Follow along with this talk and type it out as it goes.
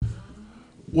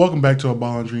Welcome back to our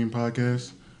Ball and Dream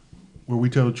podcast, where we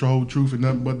tell the whole truth and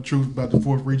nothing but the truth about the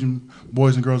 4th Region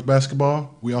boys and girls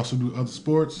basketball. We also do other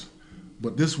sports.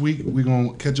 But this week, we're going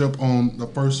to catch up on the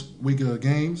first week of the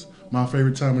games, my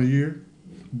favorite time of the year.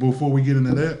 Before we get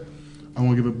into that, I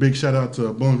want to give a big shout out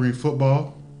to Bowling Green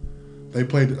football. They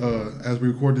played, as we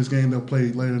record this game, they'll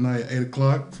play later tonight at 8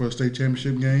 o'clock for a state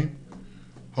championship game.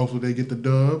 Hopefully they get the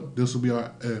dub. This will be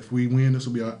if we win, this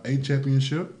will be our 8th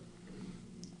championship.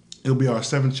 It'll be our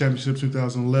 7th championship,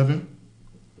 2011.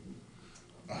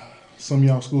 Some of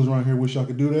y'all schools around here wish y'all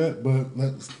could do that, but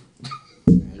let's.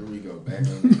 Here we go, back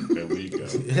on. There we go.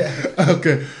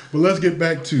 Okay, but let's get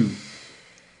back to.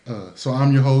 So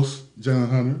I'm your host, Jalen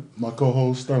Hunter. My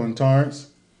co-host, Sterling Torrance.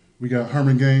 We got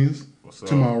Herman Gaines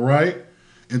to my right,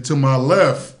 and to my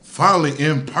left, finally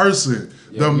in person,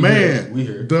 the man,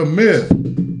 the myth,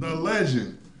 the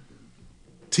legend,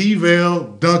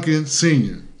 T-Vale Duncan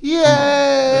Sr.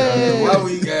 Yeah. Why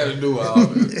we gotta do all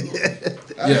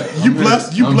this? Yeah, You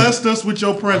blessed us with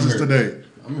your presence today.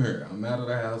 I'm here. I'm out of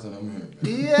the house and I'm here.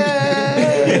 Yeah.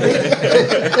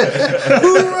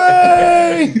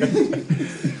 Hooray!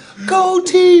 Go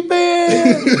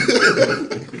T-Bear!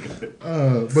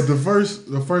 But the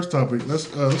first topic, let's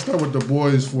start with the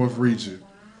boys' 4th region.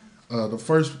 The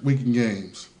first weekend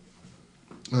games.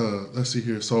 Let's see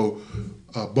here. So,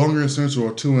 Bowling Green Central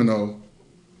are 2-0.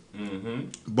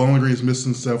 Bowling Green's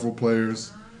missing several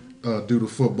players due to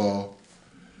football.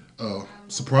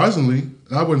 Surprisingly,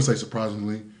 I wouldn't say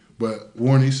surprisingly, but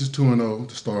Warren East is 2-0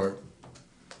 to start.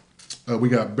 We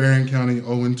got Barron County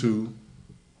 0-2.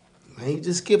 Man, you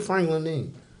just skip Franklin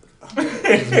then. I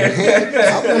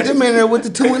want them in there with the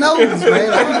 2-0s,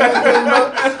 man.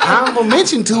 I'm gonna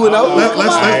mention 2-0.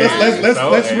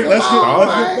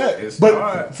 Let's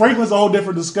but Franklin's a whole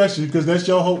different discussion because that's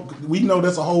your whole. We know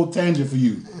that's a whole tangent for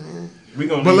you.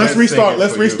 But let's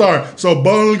restart. So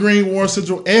Bowling Green, Warren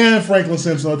Central, and Franklin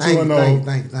Simpson are 2-0.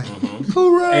 Thank you.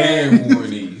 Hooray! And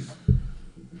Warren East.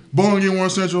 Bowling Green, Warren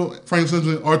Central, Franklin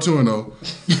Simpson are 2-0.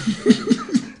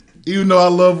 Even though I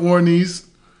love Warren East,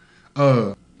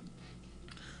 I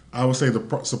would say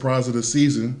the surprise of the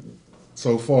season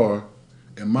so far,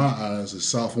 in my eyes, is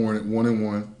South Warren at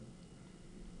 1-1.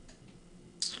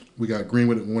 We got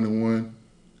Greenwood at 1-1.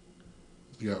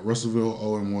 We got Russellville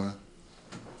 0-1.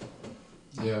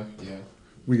 Yeah.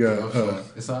 We got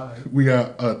it's all right. We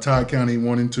got Todd County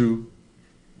 1-2.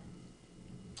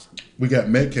 We got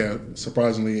Metcalf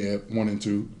surprisingly at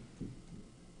 1-2.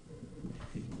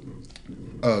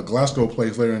 Glasgow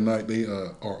plays later tonight. They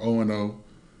are 0-0.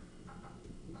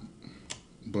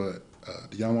 But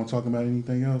do y'all want to talk about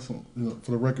anything else for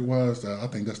the record wise? I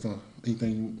think that's the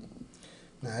anything.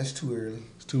 Nah, it's too early.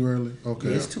 It's too early. Okay,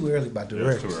 Yeah, it's too early about the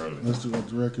records. It's too early. Let's do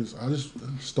the records. I just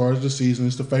started the season.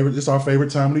 It's It's our favorite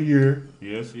time of the year.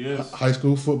 Yes. High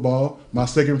school football. My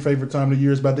second favorite time of the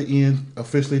year is about to end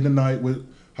officially tonight with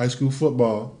high school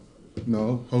football.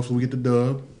 Hopefully we get the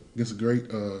dub against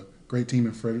a great team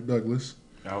in Frederick Douglass.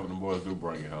 I hope the boys do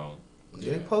bring it home.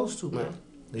 They supposed to, man.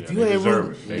 If Yeah, you ain't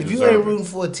rooting it.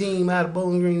 for a team out of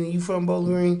Bowling Green and you from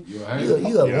Bowling Green, you a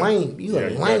lame. You a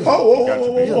Yeah, lame.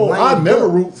 Oh! I never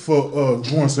root for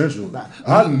Warren Central.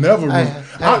 I never root.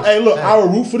 I will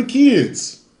root for the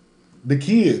kids. The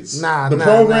kids. The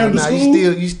program, the school.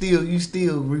 You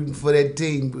still rooting for that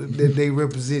team that they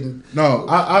representing. No,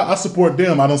 I support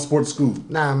them. I don't support the school.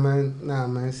 Nah,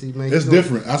 man. See, man, It's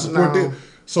different. I support them.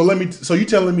 So you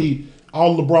telling me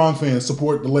all LeBron fans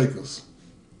support the Lakers?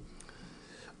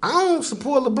 I don't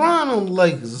support LeBron on the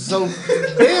Lakers, so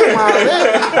damn all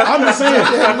that. I'm just saying.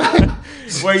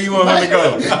 Where you want him to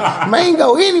go? Man,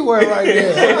 go anywhere right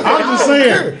there. I'm just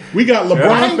saying. We got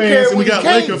LeBron fans and we got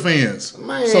Laker fans.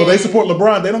 Man. So they support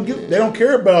LeBron. They don't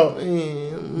care about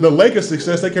the Lakers'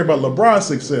 success. They care about LeBron's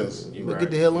success. But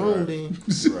get the hell on then.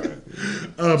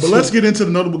 But let's get into the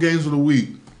notable games of the week.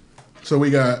 So we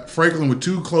got Franklin with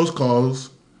 2 close calls.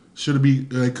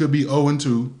 They could be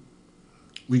 0-2.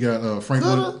 We got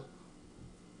Franklin.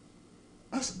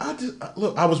 I was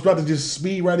about to just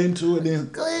speed right into it. Then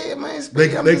Go ahead, man. they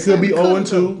could be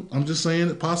 0-2. I'm just saying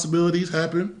that possibilities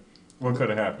happen. What could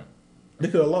have happened? They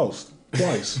could have lost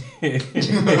twice. Hey, man.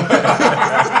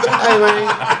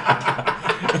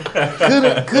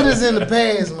 Could've in the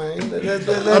past, man.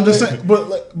 I'm just saying, but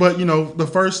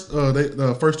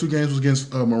the first 2 games was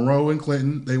against Monroe and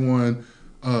Clinton. They won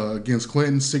against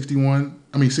Clinton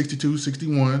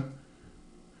 62-61.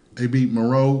 They beat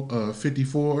Monroe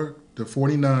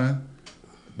 54-49.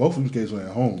 Both of these games were at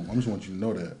home. I just want you to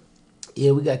know that.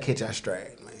 Yeah, we got to catch our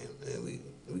stride, man. We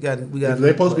got. If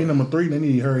they're supposed to be number 3, they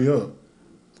need to hurry up.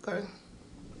 Okay.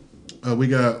 We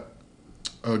got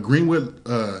Greenwood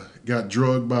got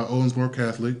drugged by Owensboro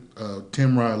Catholic.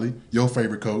 Tim Riley, your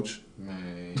favorite coach.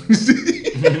 Man.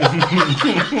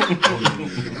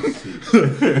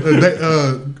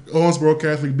 Owensboro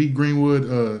Catholic beat Greenwood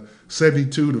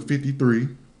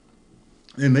 72-53,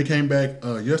 and they came back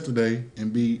yesterday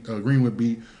and beat Greenwood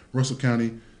beat Russell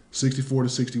County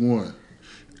 64-61.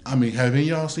 I mean, have any of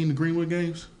y'all seen the Greenwood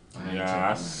games?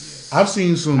 Yeah, I've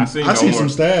seen some. I've seen some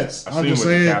stats. I've I'm seen just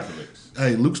with the saying. Catholics.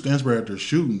 Hey, Luke Stansbury out there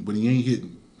shooting, but he ain't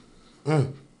hitting. I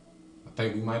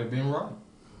think we might have been right.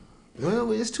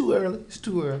 Well, it's too early. It's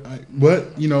too early.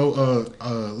 But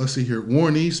let's see here.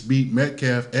 Warren East beat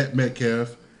Metcalf at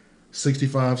Metcalf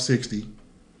 65-60,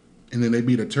 and then they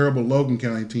beat a terrible Logan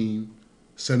County team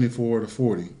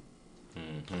 74-40.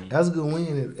 That was a good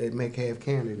win at Metcalf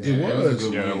County. It was.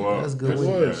 Yeah, it was. That's good.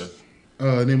 It was.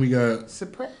 And then we got.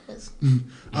 Surprise.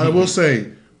 I will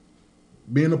say,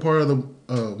 being a part of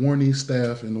the Warren East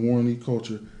staff and the Warren East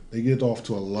culture, they get off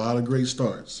to a lot of great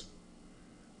starts.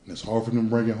 And it's hard for them to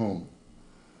bring it home.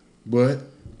 But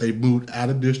they moved out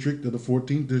of district to the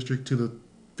 14th district to the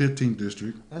 15th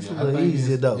district. That's Yeah, a little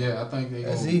easier though. Yeah, I think they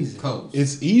That's go easy. coast.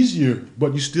 It's easier,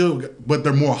 but but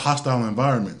they're more hostile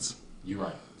environments. You're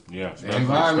right. Yeah, The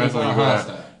environment's when you not go down.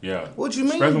 hostile. Yeah. What you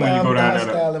mean Especially when you by go down there.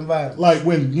 hostile environment? Like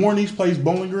when Warren East plays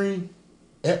Bowling Green,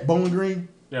 at Bowling Green,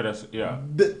 Yeah.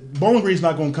 Bowling Green's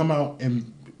not going to come out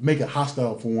and make it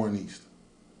hostile for Warren East.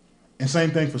 And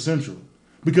same thing for Central,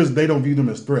 because they don't view them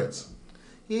as threats.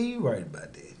 Yeah, you're right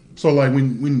about that. So like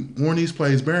when Warren East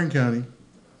plays Barron County,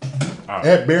 All right.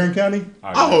 at Barron County,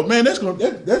 All right. man, that's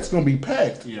gonna be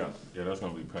packed. Yeah, that's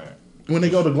gonna be packed. When they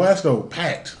go to Glasgow,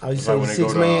 packed. Oh, you It's say like the when they go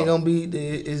 6 to, man gonna be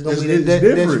it's gonna it's- be it's that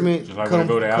different. detriment Just like when they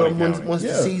go to Alley County. once the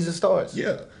Yeah. season starts.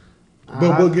 Yeah,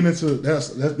 but we'll get into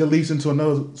that leads into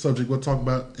another subject we'll talk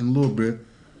about in a little bit.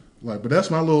 But that's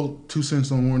my little 2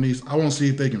 cents on Warren East. I want to see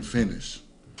if they can finish.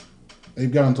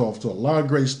 They've gotten off to a lot of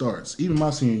great starts, even my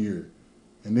senior year,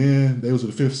 and then they was at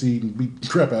the 5th seed and beat the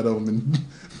crap out of them in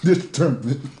this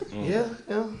tournament. Yeah.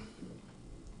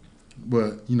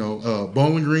 But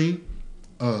Bowling Green,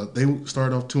 they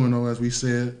started off 2-0 as we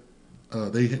said.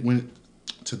 They went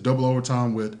to double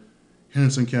overtime with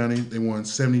Henderson County. They won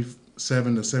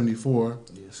 77-74.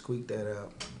 Yeah, squeak that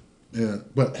out. Yeah,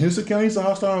 but Henderson County's a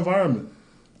hostile environment.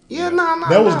 Yeah, no.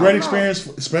 That was a great experience,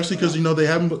 especially because they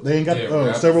ain't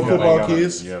got several football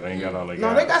kids, Yeah, they ain't got all they No,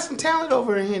 got. they got some talent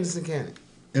over in Henderson County.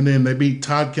 and then they beat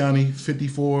Todd County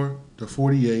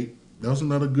 54-48. That was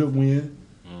another good win.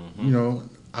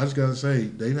 I just gotta say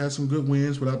they've had some good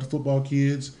wins without the football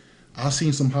kids. I've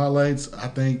seen some highlights. I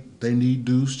think they need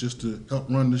Deuce just to help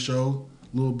run the show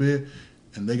a little bit,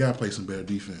 and they gotta play some better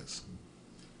defense.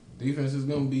 Defense is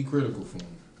going to be critical for them.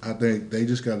 I think they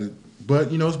just got to. But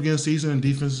it's beginning of the season, and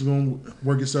defense is going to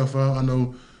work itself out. I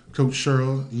know Coach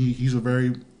Sherrill. He's a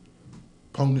very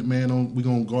potent man. We're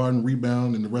going to guard and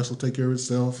rebound, and the rest will take care of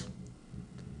itself.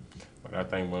 But I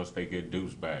think once they get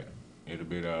Deuce back, it'll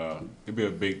be a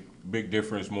big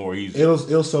difference, more easy. It'll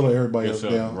settle everybody else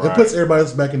down. Right. It puts everybody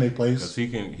else back in their Because place. he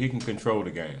can control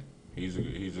the game. He's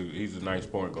a nice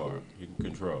point guard. He can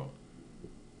control.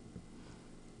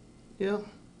 Yeah.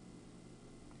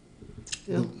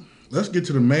 Let's get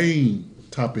to the main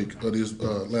topic of this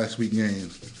last week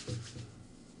games.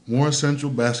 Warren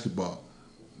Central basketball.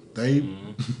 They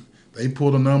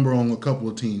pulled a number on a couple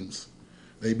of teams.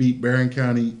 They beat Barron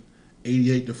County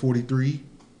 88-43.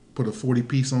 Put a 40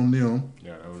 piece on them.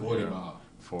 Yeah, that was 40 ball.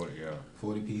 40, yeah.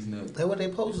 40-piece nugget. That's what they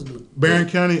supposed to do. Barron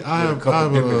County, I With a couple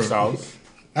have different a sauce.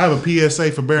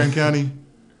 PSA for Barron County.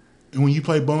 And when you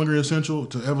play Bowling Green Central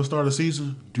to ever start a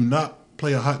season, do not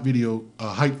play a hype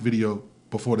video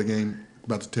before the game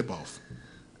about to tip off.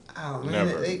 Oh man,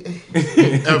 Never.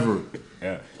 Ever.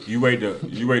 Yeah, you wait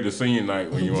the senior night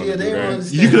when you want Yeah, to do they that.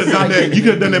 was- You could have done that. You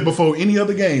could have done that before any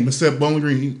other game except Bowling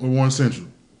Green or Warren Central.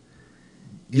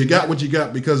 You got what you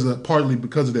got partly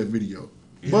because of that video.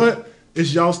 Yeah. But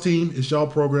it's y'all's team, it's y'all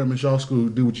program, it's y'all school.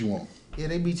 Do what you want. Yeah,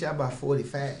 they beat y'all by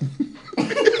 45.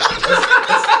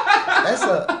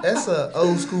 That's a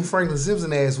old school Franklin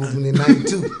Simpson ass whooping in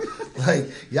 '92. Like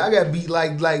y'all got beat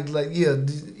like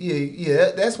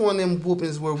yeah. That's one of them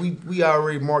whoopings where we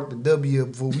already marked the W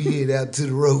before we head out to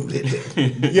the road.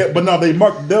 Yeah, but no, they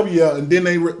marked the W out, and then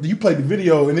you played the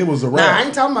video, and it was a Nah, I wrap.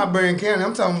 ain't talking about Barron County.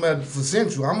 I'm talking about for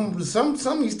Central. Some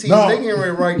of these teams No. they getting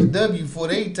ready to write the W before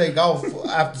they take off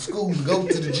after school to go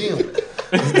to the gym.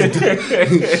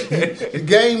 The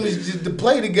game is just to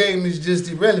play the game is just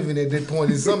irrelevant at that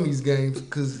point in some of these games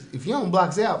because if you don't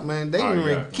blocks out, man, they Oh, getting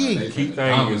ready yeah. to kill The you. key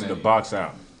thing is the box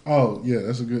out. Oh yeah,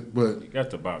 that's a good. But You got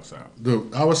the box out.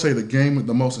 I would say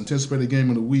the most anticipated game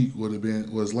of the week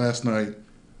was last night,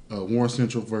 Warren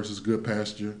Central versus Good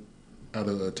Pasture. out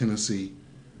of Tennessee.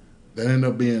 That ended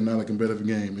up being not a competitive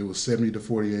game. It was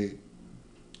 70-48.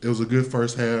 It was a good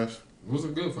first half. It was a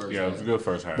good first. Yeah, it was a good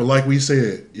first half. But like we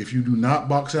said, if you do not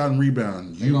box out and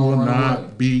rebound, you will gonna run not away.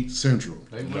 beat Central.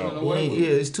 They No. running away with Yeah,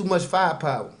 it. it's too much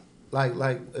firepower.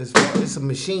 Like it's a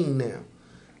machine now.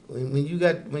 When you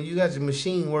got your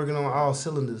machine working on all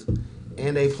cylinders,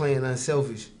 and they playing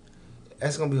unselfish,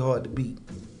 that's gonna be hard to beat.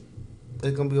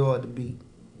 It's gonna be hard to beat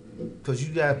because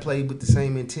you gotta play with the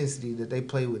same intensity that they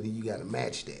play with, and you gotta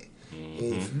match that.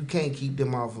 And if you can't keep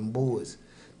them off them boards,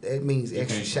 that means You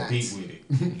extra can't compete shots.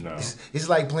 with it. No. It's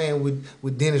like playing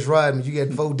with Dennis Rodman. You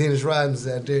got 4 Dennis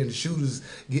Rodmans out there, and the shooters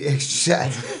get extra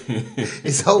shots.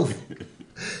 It's over.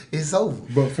 It's over.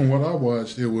 But from what I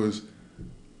watched, it was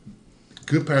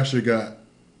Good Pasture got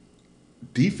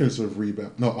offensive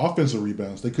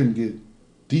rebounds. They couldn't get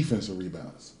defensive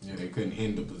rebounds. Yeah, they couldn't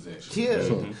end the possession. Yeah,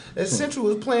 So- and Central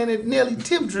was playing at nearly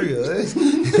tip drill.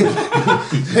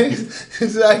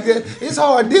 It's like it's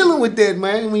hard dealing with that,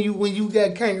 man. When you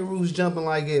got kangaroos jumping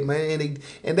like that, man,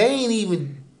 and they ain't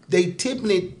even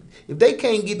tipping it. If they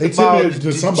can't get They the ball tipping it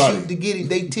to somebody. shoot to get it,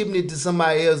 they tipping it to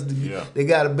somebody else. Yeah. They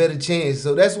got a better chance.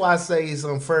 So that's why I say it's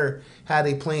unfair how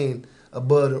they playing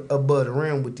above the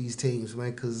rim with these teams,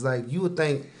 man. Because like you would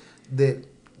think that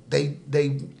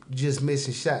they just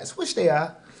missing shots, which they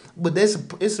are, but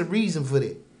it's a reason for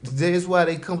that. That's why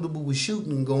they comfortable with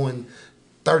shooting and going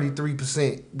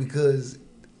 33% because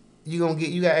you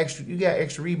got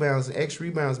extra rebounds, and extra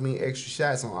rebounds mean extra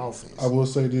shots on offense. I will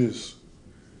say this.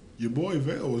 Your boy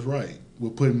Vail was right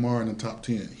with putting Mar in the top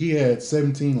 10. He had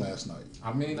 17 last night.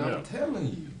 I mean, Yeah. I'm telling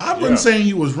you. I wasn't saying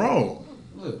you was wrong,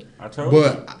 Look, I told you.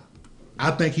 but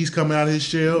I think he's coming out of his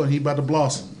shell and he about to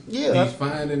blossom. Yeah, he's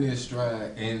finding his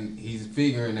stride and he's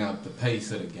figuring out the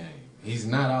pace of the game. He's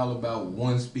not all about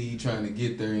one speed trying to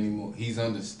get there anymore. He's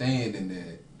understanding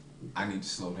that I need to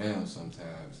slow down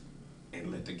sometimes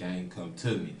and let the game come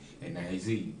to me. And now he's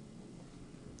eating.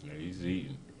 Yeah, he's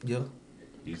eating. yeah.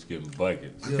 He's getting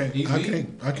buckets. I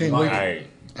can't Like, wait. Hey,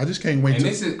 I just can't wait And to.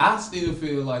 this is, I still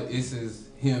feel like this is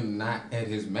him not at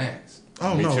his max.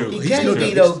 Oh Me no, too. He he's can't still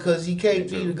be got- though because he can't Me be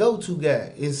too. the go-to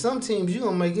guy. In some teams, you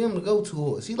gonna make him the go-to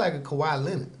horse. He like a Kawhi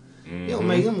Leonard. You Mm-hmm. gonna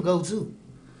make him a go-to.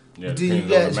 yeah, Then you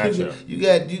depends on got the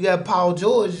matchup. you got Paul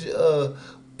George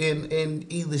in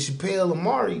either Chappelle or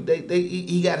Maury.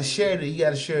 He got to share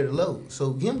the load.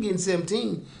 So him getting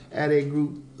 17 out of that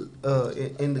group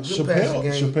in the good passing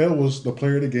game. Chappelle was the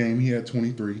player of the game. He had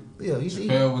 23. Yeah, he's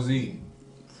Chappelle was eating.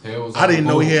 Chappelle was I didn't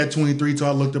know he on had 23 till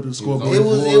I looked up at the scoreboard. it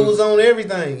was on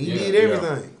everything. He Yeah, did yeah.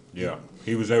 everything. Yeah,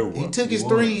 he was everywhere. He took his He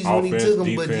threes when he Offense, took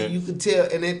them, but defense. you could tell.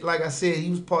 And it, like I said, he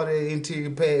was part of the interior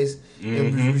pass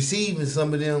and was receiving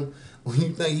some of them. When you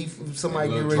think somebody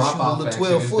That get little ready to shoot a drop-off little action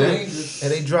 12 is footer, dangerous.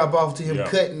 and they drop off to him Yeah.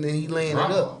 cutting, and he laying it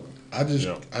up. I just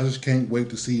Yeah. I just can't wait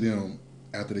to see them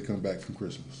after they come back from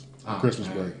Christmas. Christmas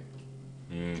man. break.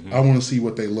 Mm-hmm. I want to see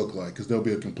what they look like because they'll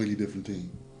be a completely different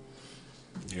team.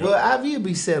 Yep. Well, IV will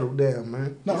be settled down,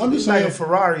 man. No, I'm just He's like saying- a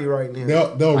Ferrari right now.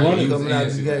 They'll I run ain't it. gonna- Coming out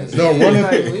of the game. They'll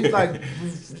run it. He's like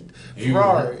He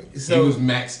Ferrari. was, So he was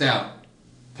maxed out.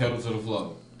 Pedal to the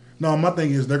floor. No, my thing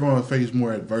is they're going to face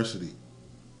more adversity,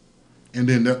 and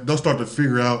then they'll start to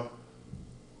figure out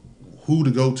who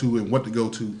to go to and what to go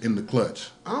to in the clutch.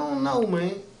 I don't know,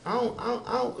 man. I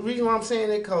don't. The reason why I'm saying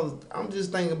that because I'm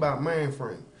just thinking about mind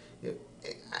frame.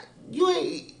 You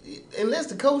ain't unless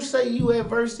the coach say you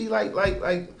adversity like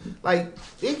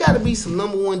it got to be some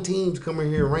number one teams coming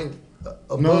here ranked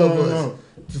above No.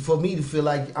 us for me to feel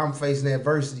like I'm facing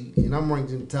adversity and I'm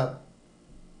ranked in the top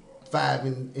 5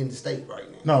 in the state right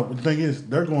now. No, but the thing is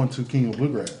they're going to King of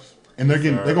Bluegrass, and they're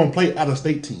going to play out of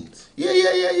state teams. Yeah.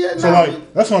 So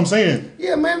like that's what I'm saying.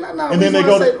 Yeah, man. No, And then they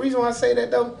go the reason why I say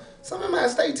that though, some of my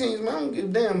state teams, man, I don't give a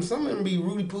damn. Some of them be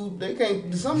Rudy Poo. They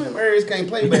can't. Some of them areas can't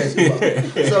play basketball.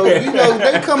 So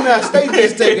they coming out of state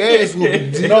just take ass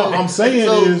whooping. You No, know? I'm saying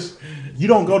So, is you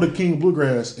don't go to King of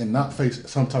Bluegrass and not face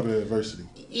some type of adversity.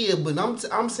 yeah, but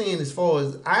I'm saying as far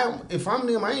as if I'm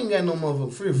them, I ain't got no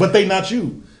motherfucking fear. But they not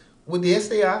you. with the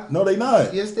SDI. No, they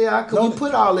not. Yes, they are. Cause No, we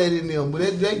put all that in them,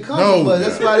 but they come No. from us.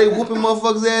 That's why they whooping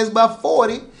motherfuckers' ass by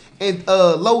 40 in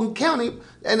Logan County,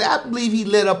 and I believe he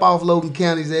let up off Logan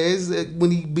County's ass when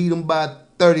he beat them by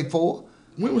 34.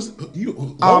 When was you?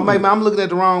 Oh, Logan? maybe I'm looking at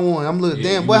the wrong one. I'm looking.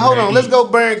 Yeah, Damn. you Well, hold had on. Let's East. go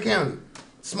Barron County.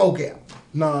 Smoke out.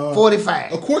 Nah.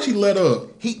 45. Of course he let up.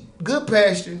 He good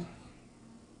pasture.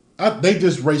 They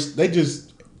just raced. They just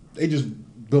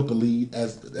built the lead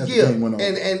as the Yeah, game went on.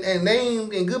 and they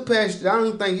ain't in good pasture. I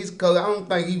don't think he's I don't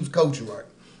think he was coaching right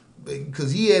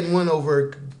because he hadn't went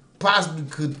over. Possibly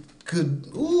could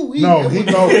could. No. Ain't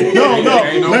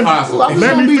no possible.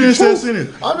 Let me finish that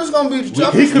sentence. I'm just gonna be the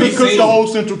truth. He could have cooked seen the it. whole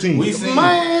Central team. We seen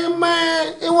it. Man,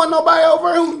 it wasn't nobody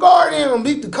over there who guarded him.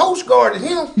 The coach guarded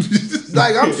him.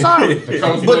 Like, I'm sorry.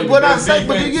 coach But played what the I best say,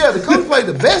 but defense. yeah, the coach played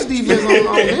the best defense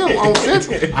on him, on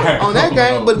Central, on that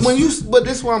game. But but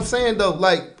this is what I'm saying though,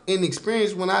 like in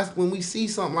experience, when we see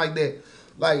something like that,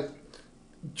 like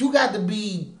you can't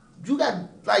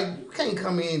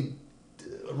come in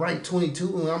ranked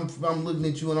 22 and I'm looking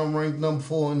at you and I'm ranked number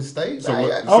 4 in the state. So,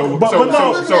 Like,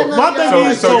 my thing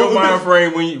is, so your mind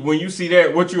frame when you see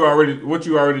that, what you already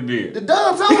did. the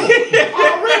Dubs on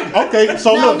already. Okay,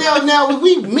 so look. Now, if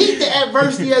we meet the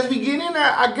adversity as we get in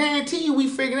there, I guarantee you we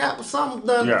figuring out something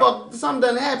done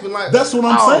happen. Like That's what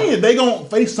I'm saying. They gonna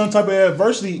face some type of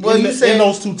adversity in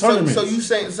those two tournaments. So you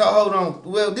saying? So hold on.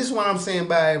 Well, this is what I'm saying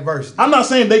by adversity. I'm not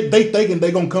saying they thinking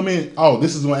they gonna come in. Oh,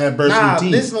 this is an adversity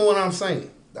team. Listen to what I'm saying.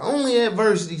 The only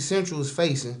adversity Central is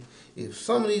facing if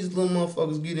some of these little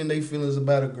motherfuckers get in their feelings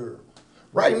about a girl.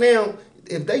 Right now,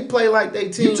 if they play like they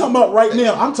team, You talking about right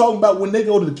now? I'm talking about when they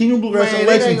go to the Kingdom Bluegrass man, and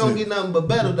it ain't Lexington. gonna get nothing but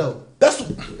better though.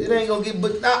 It ain't gonna get.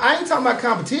 But I ain't talking about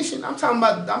competition. I'm talking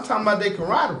about their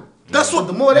camaraderie. That's what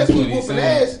the more they That's keep what he whooping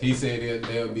said. ass. He said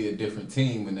there'll be a different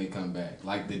team when they come back.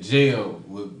 Like the jail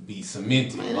would be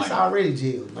cemented. Man, like it's already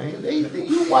jail, man.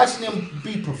 You watching them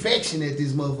be perfection at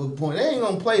this motherfucking point. They ain't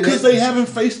gonna play that. Because they haven't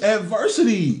faced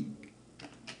adversity.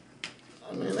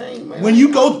 I mean, they ain't, man. When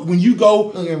you go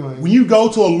Look at mine. when you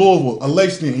go to a Louisville, a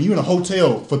Lexington, and you in a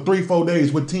hotel for 3-4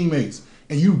 days with teammates,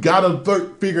 and you gotta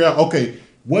figure out, okay,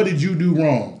 what did you do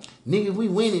wrong? Nigga, if we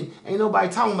winning, ain't nobody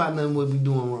talking about nothing what we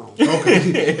doing wrong.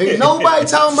 Okay. Ain't nobody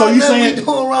talking So about you nothing saying- we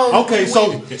doing wrong. Okay, if we so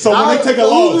winning. when they take a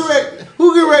loss,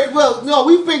 who get ready? Well, no,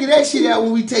 we figure that shit out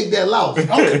when we take that loss.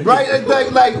 Okay. Right?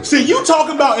 Like see, you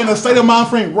talking about in a state of mind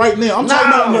frame right now. I'm talking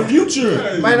about in the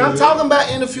future. man, I'm talking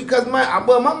about in the future because my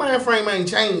mind frame ain't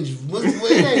changed.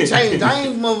 It ain't changed. I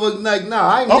ain't motherfucking like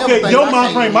I ain't never Okay, think your I mind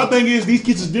can't frame. win. My thing is these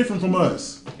kids is different from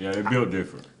us. Yeah, they built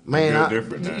different. Man, Built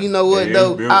different now. you know what They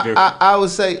though? built I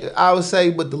different. would say,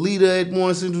 but the leader at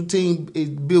Warren Central team is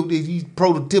built. He's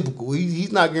prototypical.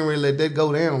 He's not getting ready to let that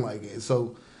go down like that.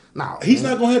 So, nah, He's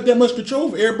not gonna have that much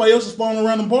control if everybody else is falling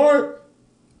around him hard.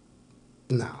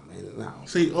 Nah, man, nah.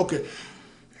 See, okay,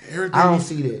 everything I don't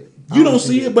see that. You don't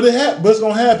see it, but but it's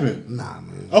gonna happen. Nah,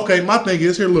 man. Okay, my thing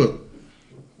is here. Look,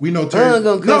 we know I'm Terry.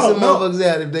 gonna cut some motherfuckers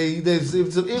out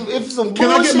if some.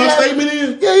 Can I get my bullshit statement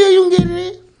in? Yeah, you can get it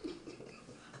in.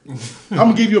 I'm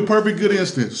gonna give you a perfect good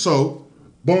instance. So,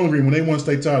 Bowling Green, when they won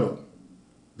state title,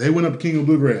 they went up to King of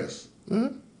Bluegrass.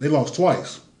 Mm-hmm. They lost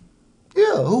twice.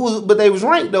 Yeah, but they was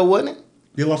ranked though, wasn't it?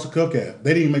 They lost to Cubcap.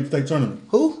 They didn't even make the state tournament.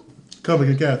 Who?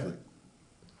 Covington Catholic.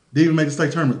 Didn't even make the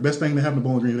state tournament. Best thing that happened to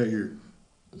Bowling Green that year.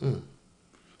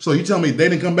 So you tell me they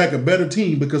didn't come back a better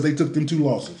team because they took them 2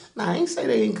 losses? Nah, I ain't say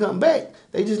they didn't come back.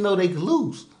 They just know they could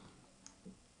lose.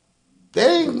 They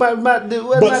ain't about But did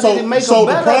it make so them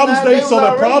the better. problems Nah, they was so the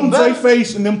already problems they better.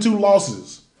 faced in them 2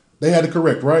 losses, they had to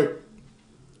correct, right?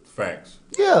 Facts.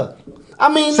 Yeah,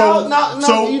 I mean, So-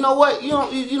 no. You know what? You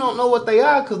don't know what they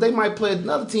are because they might play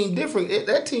another team different.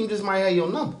 That team just might have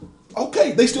your number.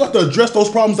 Okay, they still have to address those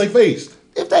problems they faced.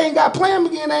 If they ain't got to play them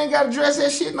again, they ain't got to address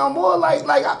that shit no more. Like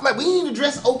we ain't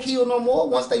address Oak Hill no more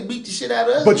once they beat the shit out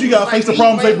of us. But you got to face the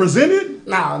problems they presented.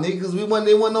 Nah, nigga, because there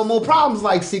wasn't no more problems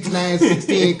like 6'9",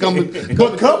 6'10", coming.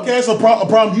 But Cupcat's a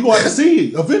problem you gonna have to see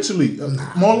eventually,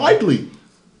 more likely.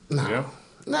 Nah,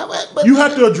 But you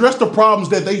have to address the problems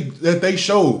that they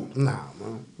showed. Nah,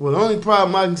 man. Well, the only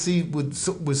problem I can see with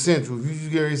Central, if you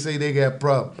just get ready to say they got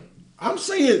problems. I'm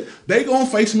saying they gonna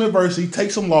face some adversity,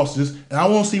 take some losses, and I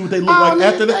want to see what they look like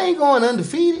after They that. ain't going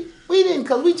undefeated. We didn't,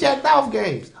 because we checked off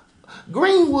games.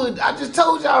 Greenwood, I just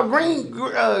told y'all, fucking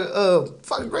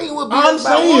Greenwood. I'm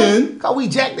saying, because we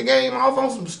jacked the game off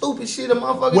on some stupid shit. A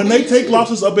motherfucker. when they did take shit.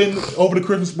 losses up in over the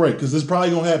Christmas break, because this is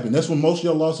probably gonna happen. That's when most of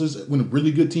your losses, when the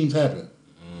really good teams happen.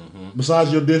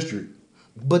 Besides your district,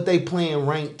 but they playing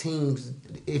ranked teams.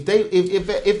 If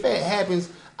that happens,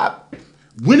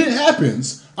 when it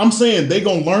happens, I'm saying they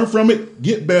gonna learn from it,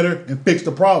 get better, and fix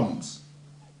the problems.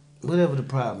 whatever the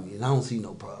problem is, I don't see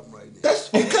no problem right now.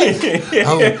 That's okay.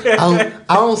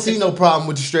 I don't see no problem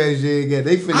with the strategy they got.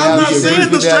 They finna I'm out not here,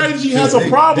 saying the strategy has a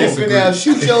problem. They finna out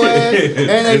shoot your ass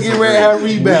and they get ready to have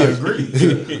rebounds.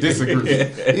 Disagree.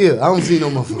 Yeah, I don't see no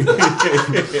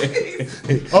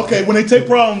motherfucker. Okay, when they take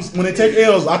problems, when they take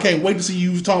L's, I can't wait to see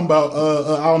you talking about.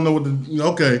 I don't know what the.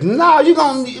 Okay, No, you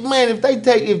gonna, man.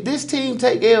 If this team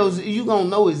take L's, you gonna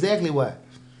know exactly why.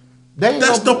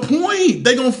 That's the point.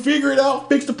 They gonna figure it out,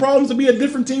 fix the problems, to be a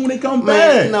different team when they come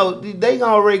back. No, they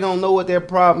already gonna know what their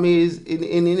problem is, and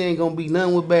it ain't gonna be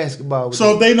nothing with basketball.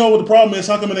 So if they know what the problem is,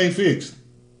 how come it ain't fixed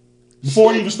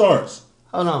before it even starts?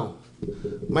 Hold on.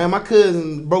 Man, my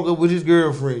cousin broke up with his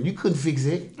girlfriend. You couldn't fix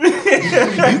it. You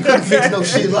couldn't fix no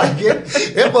shit like that.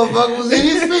 That motherfucker was in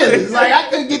his feelings. Like, I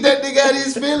couldn't get that nigga out of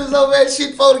his feelings over that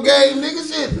shit for the game, nigga.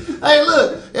 Shit. Hey,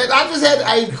 look. I just had to,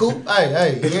 hey, Coop.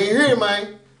 Hey, you ain't here,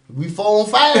 man. We 4 on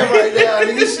 5 right now,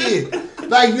 nigga. Shit.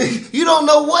 Like, you don't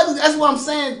know what, that's what I'm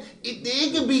saying.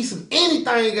 It could be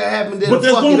anything that happen that'll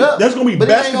fuck it up. That's going to be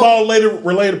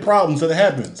basketball-related problems that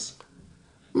happens.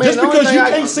 Man, just because you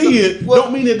can't see it,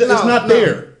 don't mean that it's not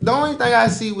there. The only thing I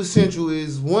see with Central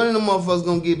is one of them motherfuckers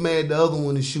gonna get mad, the other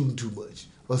one is shooting too much.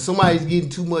 Or somebody's getting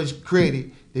too much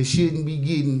credit that shouldn't be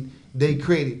getting their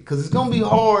credit. Because it's gonna be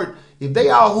hard, if they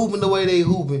all hooping the way they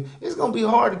hooping, it's gonna be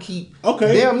hard to keep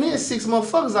damn near 6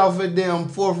 motherfuckers off that damn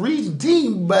 4th region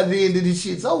team by the end of this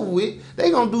shit's over with. They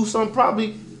gonna do something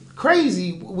probably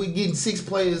crazy with getting 6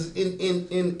 players in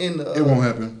the it won't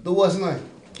happen. The what's name?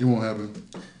 It won't happen.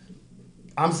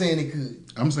 I'm saying it could.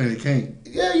 I'm saying it can't.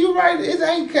 Yeah, you're right. It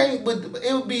ain't can't, but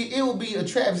it would be a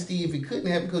travesty if it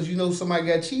couldn't happen because you know somebody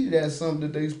got cheated at something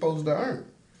that they supposed to earn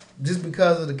just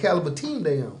because of the caliber team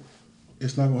they own.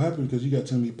 It's not gonna happen because you got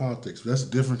too many politics. That's a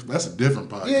different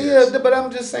podcast. Yeah, but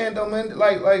I'm just saying though, man.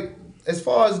 Like as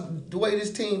far as the way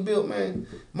this team built, man,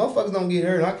 motherfuckers don't get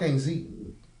hurt. I can't see.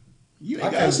 You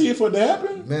ain't gotta see it for it to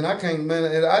happen. Man, I can't,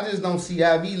 man. I just don't see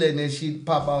IV letting that shit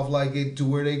pop off like it to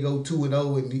where they go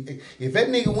 2-0. And if that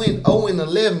nigga went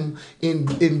 0-11 in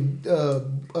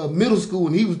middle school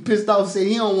and he was pissed off, said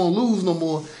he don't want to lose no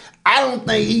more, I don't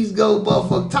think he's go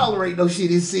motherfucker tolerate no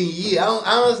shit his senior year.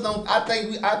 I just don't. I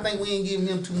think we ain't giving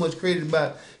him too much credit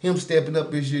about him stepping up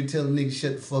this year, telling niggas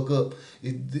shut the fuck up.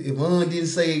 If one didn't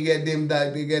say it,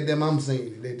 goddamn, I'm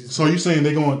saying it. So you saying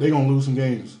they gonna lose some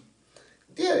games?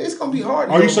 Yeah, it's gonna be hard.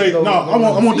 Are you saying no? I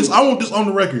want this on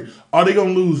the record. Are they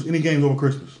gonna lose any games over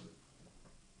Christmas?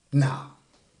 Nah.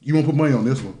 You won't put money on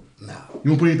this one? Nah.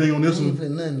 You won't put anything on this one? I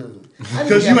put nothing on it.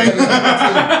 Because you ain't.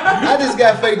 I just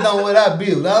got faith on what I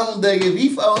built. I don't think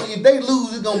if they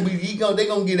lose, it's gonna be they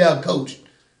gonna get out coached.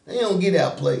 They don't get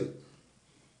out played.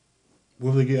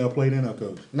 What if they get outplayed and out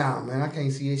coached? Nah, man, I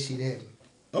can't see that shit happening.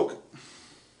 Okay.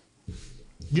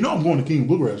 You know I'm going to King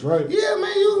Bluegrass, right? Yeah,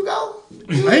 man, you can go.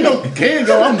 Ain't no can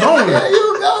go. I'm going. Yeah,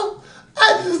 you can go.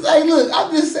 I just look.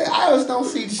 I'm just saying. I just don't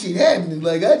see the shit happening.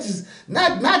 Like I just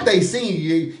not they senior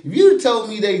year. If you told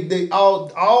me they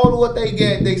all what they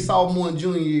got they sophomore and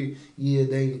junior year, yeah,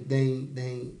 they ain't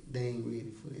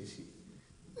ready for that shit.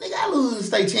 Nigga, I lose the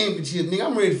state championship. Nigga,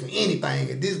 I'm ready for anything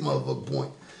at this motherfucker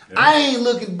point. Yeah. I ain't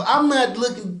looking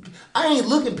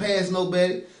past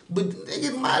nobody. But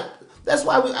nigga, that's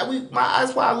why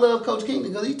I love Coach King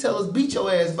because he tell us beat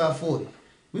your ass by 40.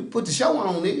 We put the show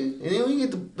on, nigga, and then we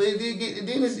get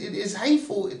then it's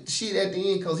hateful shit at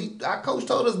the end because our coach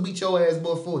told us beat your ass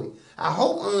by 40. I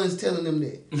hope Un's telling them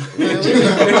that. We ain't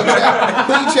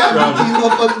trying to beat these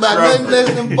motherfuckers by nothing less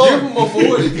than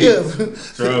 40. Give them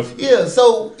a 40. Yeah. Yeah.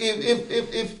 So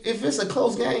if it's a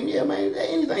close game, yeah, man,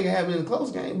 anything can happen in a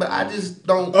close game. But I just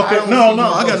don't. Okay. I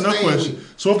got another question.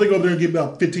 So if they go up there and get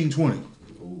about 15-20,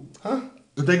 huh?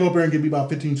 If they go up there and get me about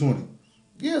 15-20,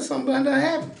 yeah, something done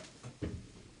happened.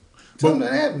 Something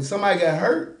that happened. Somebody got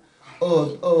hurt.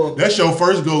 That's your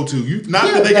first go-to.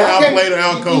 That they got outplayed or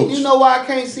outcoached. You know why I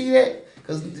can't see that?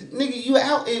 Because nigga, you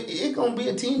out. It's gonna be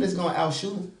a team that's gonna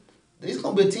outshoot them. It's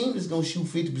gonna be a team that's gonna shoot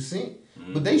 50%.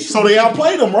 But they shoot. So they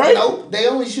outplayed them, right? No, they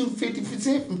only shoot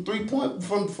 50% from 3-point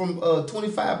from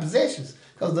 25 possessions.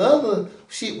 Because the other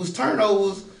shit was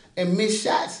turnovers and missed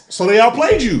shots. So they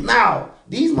outplayed you. Now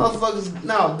these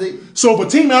motherfuckers. So if a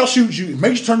team outshoots you, it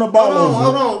makes you turn the ball over.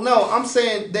 Hold on. No, I'm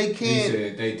saying they can't. He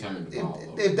said they turn the ball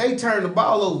over. If they turn the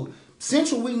ball over,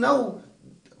 Central, we know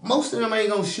most of them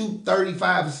ain't gonna shoot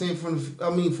 35% from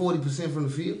 40% from the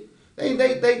field. They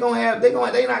not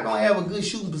gonna have a good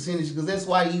shooting percentage because that's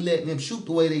why he letting them shoot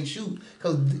the way they shoot.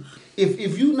 Because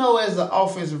if you know as an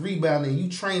offensive rebounder, you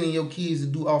training your kids to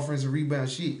do offensive rebound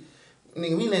shit.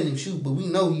 Nigga, we letting him shoot, but we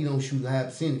know he don't shoot a high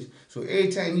percentage. So every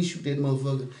time he shoot that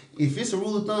motherfucker, if it's a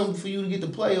rule of thumb for you to get to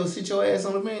play or sit your ass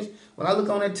on the bench, when I look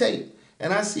on that tape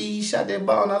and I see he shot that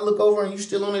ball and I look over and you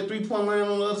still on that 3-point line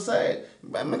on the other side,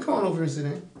 man, come on over here and sit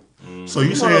down. So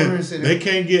you saying they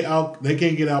can't get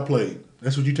outplayed?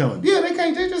 That's what you telling me? Yeah, they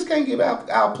can't. They just can't get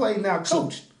outplayed and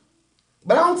outcoached.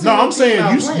 But I don't see. No, I'm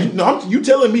saying you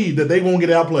telling me that they won't get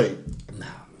outplayed. Nah,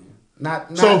 man.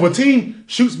 Not. So if a team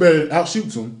shoots better,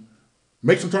 outshoots them,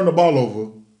 makes them turn the ball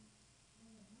over.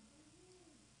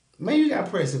 Man, you got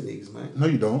pressing niggas, man. No,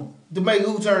 you don't. To make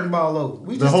who turn the ball over.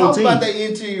 We The just whole talked team. about that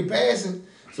interior passing.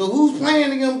 So who's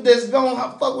playing them that's gonna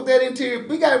fuck with that interior?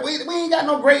 We ain't got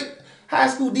no great high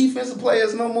school defensive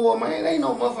players no more, man. Ain't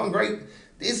no motherfucking great.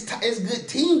 It's good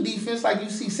team defense like you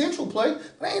see Central play.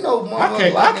 But ain't no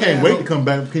motherfucking. I can't wait to come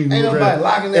back with King Ain't Louis nobody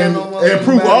locking down and, no motherfucking and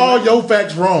prove body. all your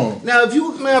facts wrong. Now if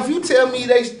you tell me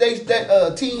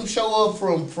that team show up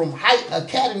from Height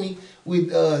Academy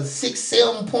with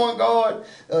 6'7" point guard,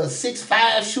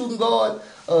 6'5" shooting guard,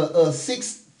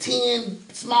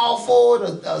 6'10" small forward,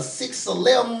 a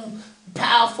 6'11"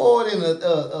 power forward, and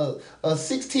a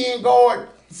 6'10" guard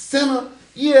center.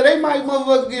 Yeah, they might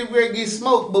motherfucker get ready to get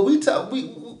smoked, but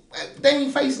they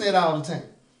ain't facing that all the time.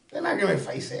 They're not gonna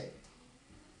face that.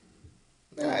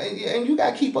 And you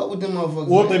gotta keep up with them motherfuckers.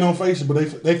 What if man. they don't face it,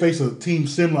 but they face a team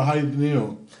similar height to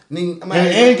them And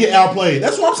and get outplayed?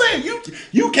 That's what I'm saying.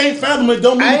 You can't fathom it.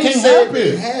 Don't mean I it ain't can't said happen.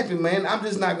 it happen, man. I'm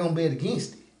just not gonna bet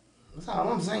against it. That's all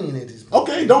I'm saying at this point.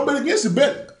 Okay, don't bet against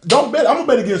it. Don't bet. I'm gonna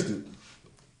bet against it.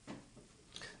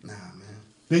 Nah, man.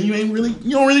 Then you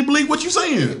don't really believe what you're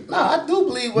saying. No, I do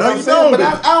believe what No, I'm you saying, don't. but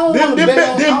I don't Then- want to then bet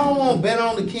on. bet- I don't want to bet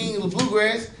on the King of the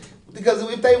Bluegrass because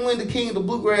if they win the King of the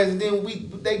Bluegrass and then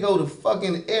they go to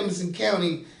fucking Emerson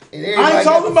County. And everybody I ain't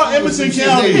got talking the about flu and Emerson shit,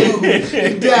 County.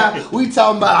 they lose. Yeah, we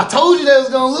talking about. I told you they was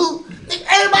gonna lose.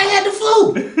 Everybody had the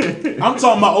flu. I'm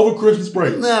talking about over Christmas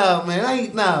break. Nah, man,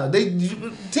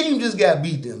 the team just got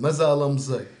beat them. That's all I'm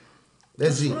saying.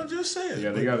 That's That's it. what I just said.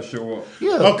 Yeah, they gotta show up.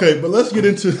 Yeah. Okay, but let's get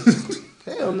into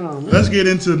Hell no, man. let's get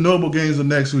into notable games of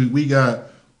next week. We got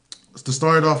to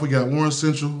start it off. We got Warren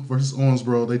Central versus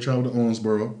Owensboro. They travel to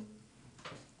Owensboro.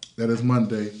 That is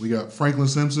Monday. We got Franklin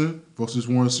Simpson versus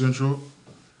Warren Central.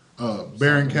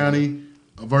 Barron County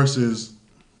versus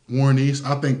Warren East.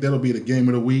 I think that'll be the game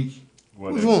of the week.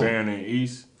 What Who's they won? Barron and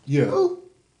East, Who? Yeah,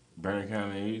 Barron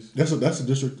County East. that's a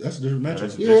district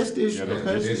matchup. Yeah, it's this Yeah, shit. that's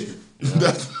Okay. district.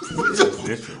 That's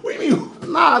District. what do you mean?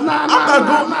 Nah. not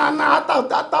I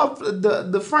thought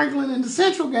the Franklin and the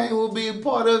Central game will be a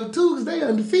part of it too, because they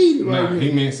undefeated Nah, right he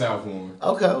now. meant South Warren.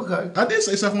 Okay. I did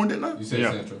say South Warren, didn't I? You said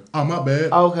Yeah. Central. Oh, my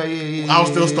bad. Okay, yeah. I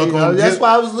was still stuck on That's just-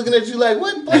 why I was looking at you like,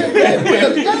 what player? What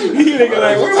the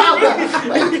game? What talking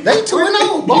about? They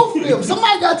 2-0, both of them.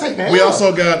 Somebody got to take that. We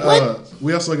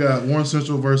also got Warren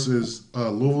Central versus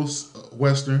Louisville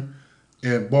Western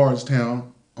and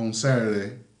Bardstown on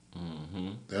Saturday.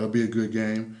 That'll be a good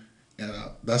game, and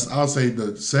I'll say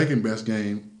the second best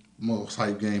game, most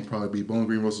hype game, probably be Bowling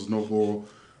Green versus Northborough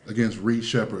against Reed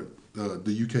Shepherd,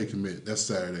 the UK commit. That's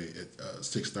Saturday at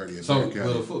 6:30 at So Barron will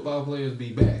County. the football players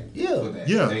be back? Yeah. For that?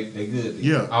 Yeah. They good. Then.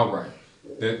 Yeah. All right.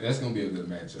 That's gonna be a good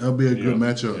matchup. That'll be a good Yeah,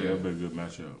 matchup. that'll be a good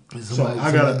matchup. So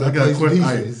I got a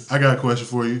question. I got a question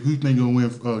for you. Who you think gonna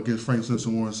win against Frank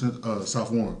Simpson Warren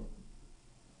South Warren?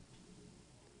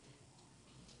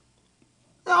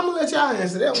 I'm gonna let y'all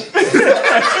answer that one.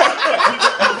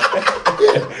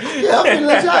 yeah, I'm gonna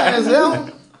let y'all answer that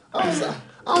one. I'm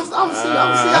see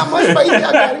how much faith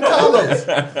y'all got in Carlos.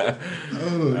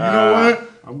 You know what?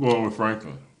 I'm going with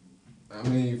Franklin. I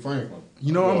mean Franklin.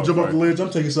 You know I'm jumping off the ledge.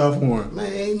 I'm taking South Warren.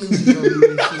 Man, ain't knew you gonna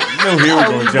do that shit. No, he was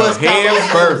gonna jump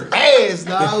head first. Ass,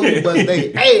 dog. Who bust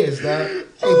they ass, dog. Ain't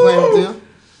playing with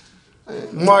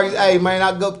them. Mark, hey man,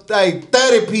 I go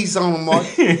 30 piece on them, Mark.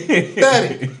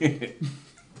 30.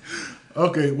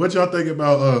 Okay, what y'all think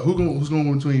about who's going to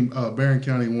win between Barron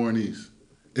County and Warren East?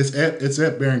 It's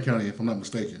at Barron County, if I'm not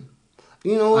mistaken.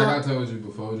 You know what? Like I told you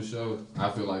before the show, I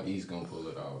feel like East gonna pull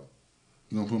it off.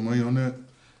 You gonna put money on that?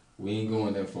 We ain't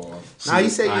going that far. Now you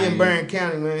say I you in ain't- Barron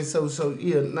County, man. So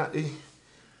yeah, not.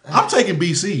 I'm taking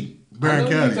BC,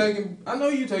 Barron County. I know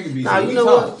you taking BC. Nah, you We know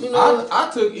talked. what? You know what?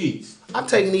 I took East. I'm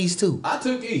taking these two. I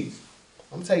took East.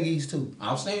 I'm taking these two.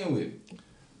 I'm staying with it.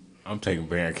 I'm taking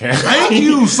Barron County. Thank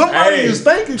you. Somebody Hey. is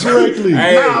thinking correctly.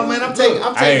 Hey. Nah, man, I'm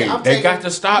taking. They got to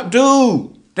stop,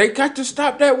 dude. They got to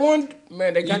stop that one,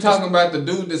 man. They You got talking about the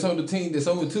dude that's on the team that's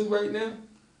 0-2 right now?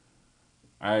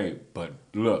 Hey, but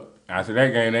look, after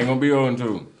that game, they ain't gonna be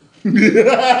 0-2. They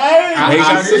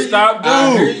got to stop,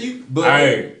 I hear dude. you, but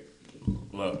Hey,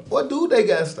 look, What dude they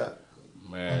got to stop?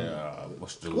 man.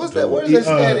 What's the What's that? Where's that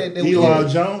stat at? That we Eli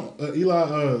get? Jones,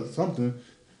 Eli something.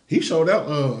 He showed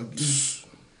out.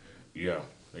 Yeah,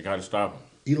 they got to stop him.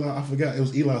 Eli, I forgot. It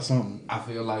was Eli something. I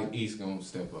feel like East gonna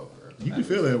step up. Bro. You can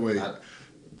feel that way.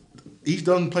 East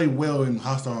doesn't play well in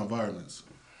hostile environments.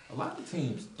 A lot of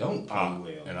teams don't play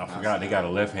well. And I forgot they got a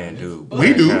left-hand dude.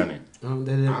 We do. Barron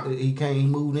County. He can't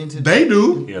move into. They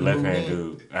do. He a left-hand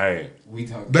dude. Hey, We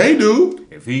talk. They do.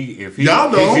 if he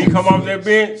Y'all don't. if he come off that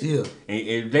bench, Yeah. and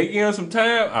if they give him some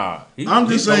time, I'm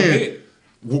just he gonna saying. hit.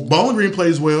 Bowling Green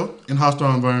plays well in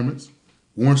hostile environments.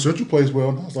 Warren Central plays well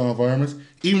in hostile environments.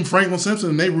 Even Franklin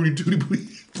Simpson and they Rudy Tootie Booty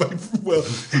play well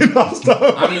in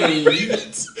hostile I mean, you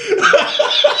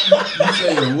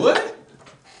saying what?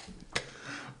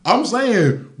 I'm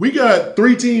saying we got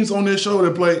 3 teams on this show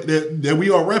that play that we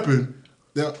are repping.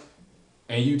 That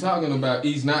And you talking about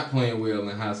East not playing well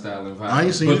in hostile environments. I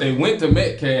ain't seen but it. they went to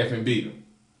Metcalf and beat them.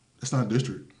 that's not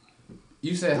district.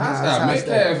 You said Nah, hostile. it's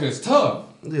hostile. Metcalf is tough.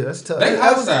 Yeah, that's tough. They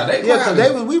hostile. They yeah, because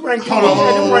crowded. we ranked them. Hold We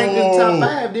had them on. ranked in the top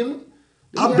 5, didn't we?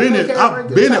 I've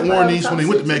been at Warren East when they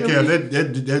went to Metcalf.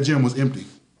 That gym was empty.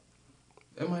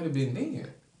 That might have been then.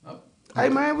 Hey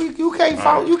man, you can't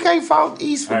fault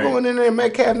East for Hey. going in there and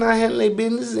Metcalf not handling their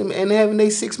business and having their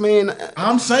 6-man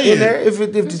I'm in saying there if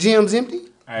the gym's empty.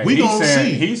 Hey, We he's gonna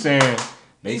saying, see. He's saying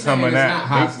they He's saying coming it's out. not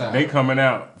hostile. They coming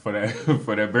out for that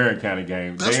for that Barron County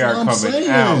game. That's they are what I'm coming saying.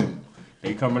 out.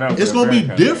 They coming out. For It's the gonna be Barron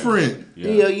County game. different.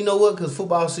 Yeah, you know what? Because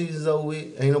football season's over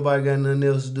with. Ain't nobody got nothing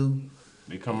else to do.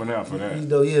 They coming out for that. You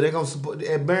know, yeah, they gonna support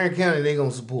at Barron County. They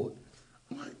gonna support.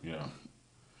 Yeah.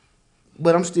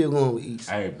 But I'm still going with East.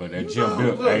 Hey, but that gym know,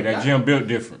 built. look, Hey, that gym built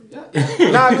different. Nah,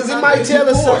 because it might tell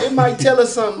us something. It might tell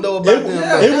us something though about them.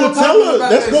 It will I'm tell talking us. about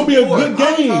That's their gonna be a support. good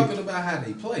game. I'm talking about how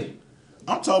they play.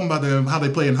 I'm talking about how they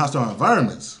play in hostile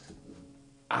environments.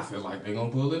 I feel like they're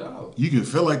gonna pull it off. You can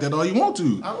feel like that all you want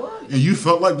to. All right. And you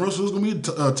felt like Bristol was gonna be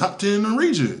top 10 in the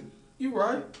region, You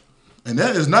right. and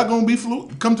that is not gonna be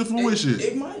come to fruition.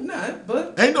 It might not,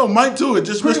 but Ain't no mic to it.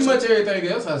 Just pretty much everything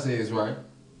else I say is right.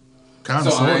 kind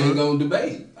So of I ain't sort of. gonna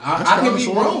debate. That's I can kinda be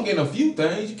sorta. wrong in a few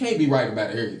things. You can't be right about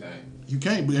everything. You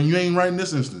can't, and you ain't right in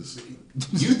this instance.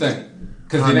 You think?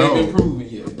 Because I it ain't know. been proven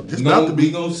yet. It's about to be.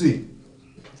 We gonna see.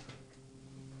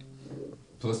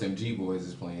 Plus, them G boys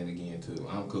is playing again too.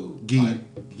 I'm cool. G. Like,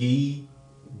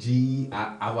 G.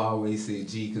 I've always said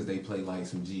G because they play like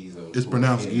some G's. It's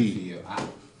pronounced G.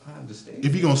 I understand.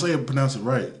 If you gonna say it, pronounce it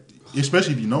right.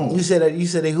 Especially if you know 'em. You said that. You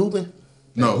said they hooping.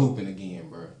 They No. hooping again,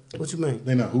 bro. What you mean?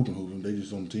 They not hooping. They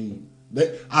just on the team. They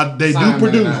do Simon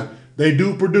produce. and I- They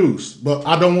do produce, but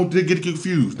I don't want to get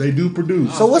confused. They do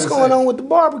produce. So what's gonna going say- on with the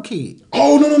barber kid?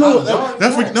 Oh no! Jordan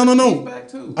That's back. no. He's back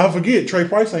too. I forget. Trey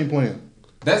Price ain't playing.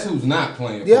 That's who's not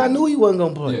playing. Yeah, I knew he wasn't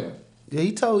gonna play. Yeah. Yeah,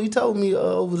 he told me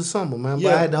over the summer, man. But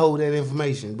Yeah. I had to hold that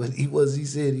information. But he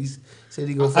said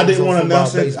he gonna. I didn't want to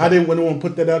announce that. it. I didn't want to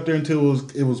put that out there until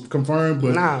it was confirmed.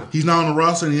 But Nah. he's not on the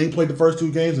roster and he ain't played the first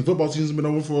 2 games. And football season's been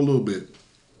over for a little bit.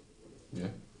 Yeah.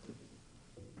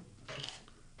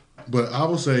 But I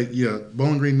will say, yeah,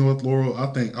 Bowling Green, North Laurel. I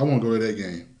think I want to go to that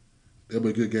game. That'll be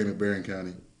a good game at Barron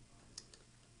County.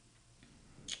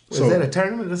 Is that a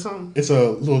tournament or something? It's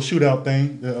a little shootout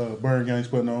thing that Barron County's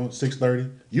putting on 6:30.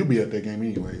 You'll be at that game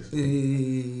anyways.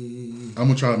 I'm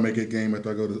gonna try to make that game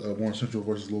after I go to Warren Central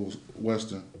versus Louis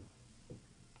Western.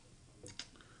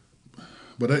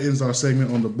 But that ends our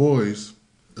segment on the boys.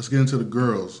 Let's get into the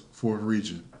girls' 4th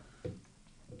region.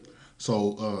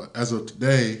 So as of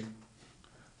today,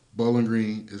 Bowling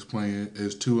Green is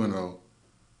 2-0.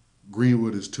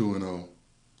 Greenwood is 2-0.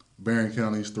 Barron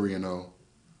County is 3-0.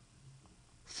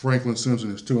 Franklin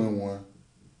Simpson is 2-1.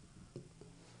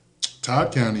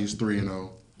 Todd County is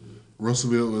 3-0.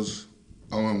 Russellville is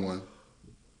 0-1.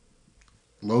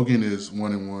 Logan is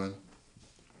 1-1.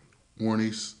 Warren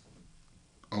East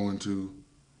 0-2.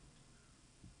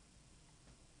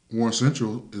 Warren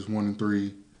Central is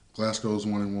 1-3. Glasgow is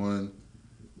 1-1.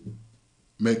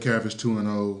 Metcalf is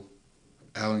 2-0.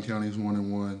 Allen County is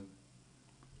 1-1.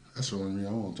 That's the only thing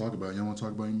I want to talk about. Y'all want to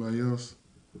talk about anybody else?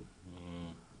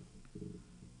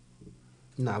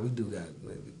 Nah, we do got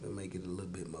to make it a little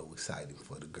bit more exciting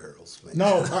for the girls, man.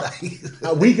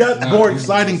 No, we got Nah, more we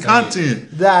exciting just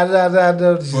content. Nah.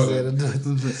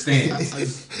 Stand. I'm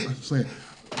saying.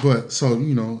 But so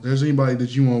there's anybody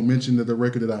that you want to mention that the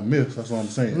record that I missed? That's all I'm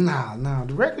saying. Nah.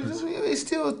 The record it's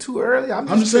still too early. I'm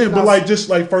I'm just saying, picking but out- just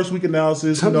like first week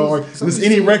analysis, or does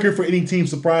any record for any team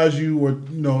surprise you, or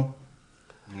No.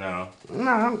 Nah,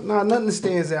 nothing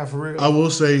stands out for real. I will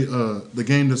say the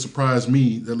game that surprised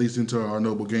me, that leads into our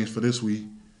noble games for this week,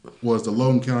 was the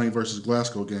Logan County versus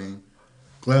Glasgow game.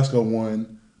 Glasgow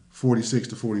won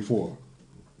 46-44.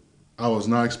 I was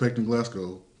not expecting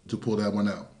Glasgow to pull that one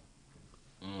out.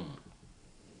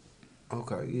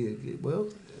 Okay, yeah. Well,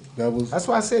 That's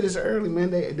why I said it's early,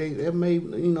 man. They may,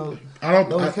 I don't.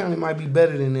 Logan County might be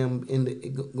better than them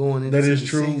going into That is the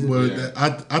true, season. but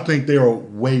Yeah. I think they are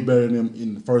way better than them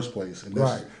in the first place. And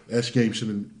Right. that game should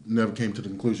have never came to the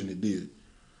conclusion it did.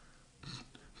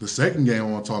 The second game I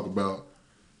want to talk about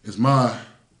is my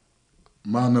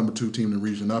number 2 team in the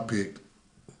region I picked.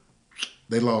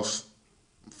 They lost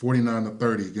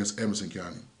 49-30 against Emerson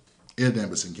County.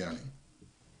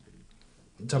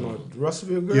 You talking about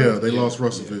Russellville girls? Yeah, they lost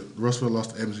Russellville. Russellville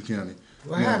lost to Evanston County.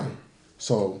 What Now, happened?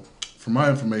 So, from my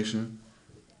information,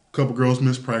 a couple girls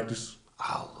missed practice.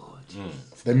 Oh Lord.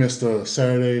 They missed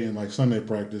Saturday and like Sunday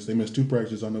practice. They missed 2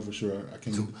 practices. I know for sure. I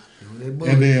can't. And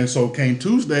And then so came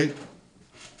Tuesday.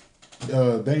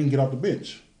 They didn't get off the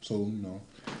bench. So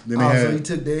Then they so he had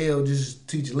took the L just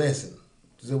to teach a lesson.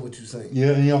 Is that what you're saying? yeah,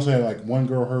 and he also had like 1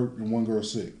 girl hurt and 1 girl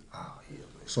sick. Oh yeah, man.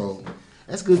 So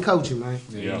That's good coaching, man.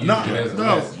 Yeah. no.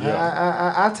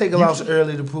 I take a loss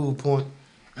early to prove a point.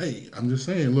 Hey, I'm just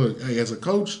saying. Look, hey, as a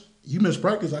coach, you miss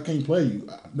practice, I can't play you.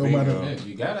 No matter. Yeah,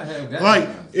 you gotta have that. Like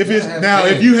if it's now,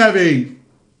 if you have a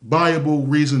viable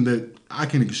reason that I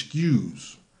can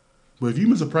excuse, but if you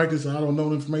miss a practice and I don't know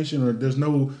the information or there's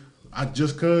no, I can't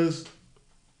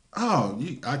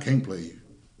play you.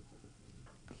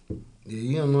 Yeah,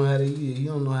 you don't know how you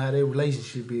don't know how their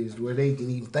relationship is where they can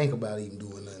even think about even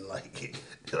doing nothing like it.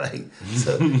 Like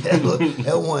so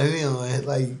that one of them, man.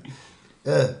 Like,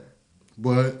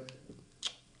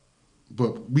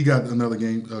 But we got another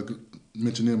game.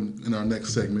 Mention them in our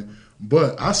next segment.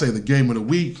 But I say the game of the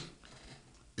week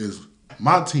is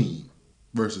my team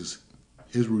versus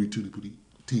his Rudy Tootie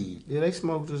team. yeah, they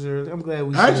smoked us early. I'm glad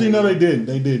we. Actually, said no, that. they didn't.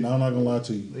 They didn't. I'm not gonna lie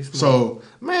to you. They smoked. So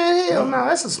Man, hell no,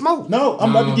 that's a smoke. no, I'm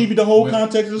about to give you the whole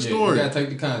context of the You story. gotta take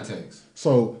the context.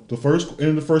 So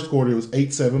in the first quarter, it was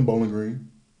 8-7 Bowling Green.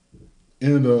 At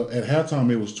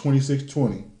halftime, it was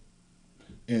 26-20,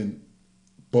 and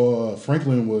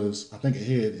Franklin was, I think,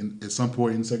 ahead at some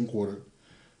point in the second quarter,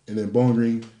 and then Bowling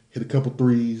Green hit a couple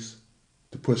threes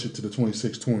to push it to the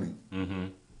 26-20. Mm-hmm.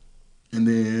 And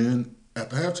then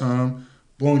at the halftime,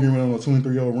 Bowling Green went on a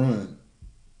 23-0 run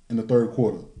in the third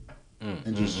quarter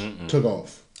and just took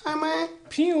off. Hey man,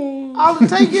 all it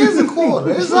take is a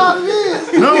quarter. That's all it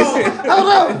is. No,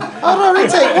 Hold on. They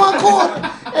take 1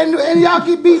 quarter and y'all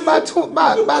get beat by 23.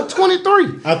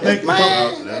 I think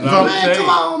Man, come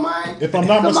on, man. if I'm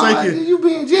not Come on, mistaken, you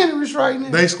being generous right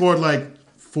now. they scored like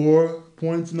 4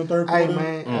 points in the third Hey quarter.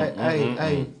 man,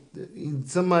 hey,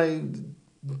 somebody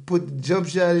put the jump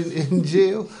shot in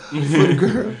jail for the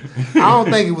girl. I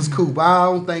don't think it was Coop. I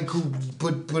don't think Coop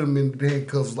put him in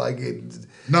handcuffs like it.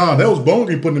 Nah, that was Bowling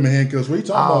Green putting him in handcuffs. What are you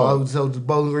talking about? So the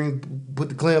Bowling Green put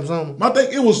the clamps on him. I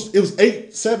think it was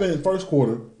 8-7 in the first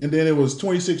quarter, and then it was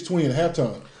 26-20 at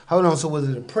halftime. Hold on, so was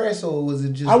it a press or was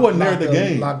it just? I wasn't there at the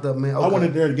game. Locked up, man. I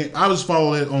wasn't there at the game. I just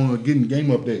followed it on getting game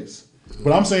updates.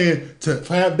 But I'm saying to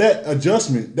have that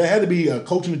adjustment, that had to be a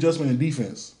coaching adjustment in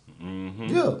defense.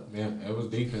 Yeah. Yeah, it was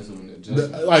defensive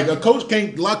adjustment. Like a coach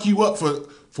can't lock you up for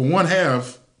 1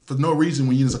 half for no reason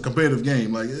when it's a competitive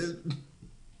game. Like,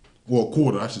 well, a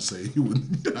quarter, I should say. He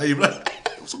wouldn't. It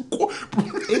was a quarter.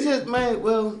 It's just, man.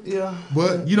 Well, yeah.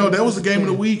 But that was the game of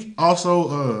the week.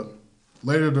 Also,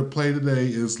 later to play today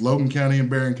is Logan County and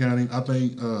Barron County. I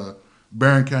think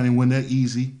Barron County win that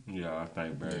easy. Yeah, I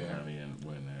think Barry County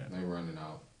win that. They running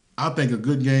out. I think a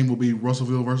good game will be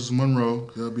Russellville versus Monroe.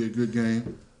 That'll be a good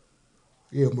game.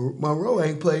 Yeah, Monroe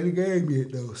ain't played the game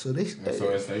yet though, so they. So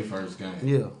it's their first game.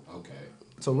 Yeah. Okay.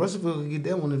 So Russellville can get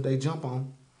that one if they jump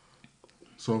on.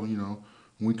 So when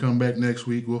we come back next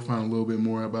week, we'll find a little bit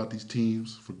more about these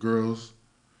teams for girls.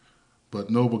 But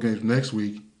notable games next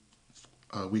week,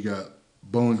 we got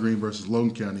Bowling Green versus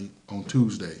Logan County on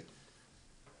Tuesday.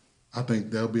 I think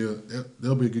that'll be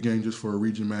a good game just for a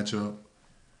region matchup.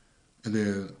 And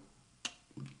then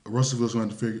Russellville's going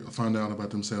to find out about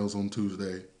themselves on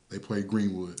Tuesday. They play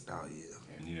Greenwood. Oh yeah.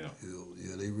 Yeah.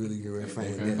 Yeah, they really get ready to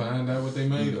They find out. find out what they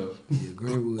made of. Yeah,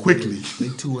 Greenwood. Quickly. They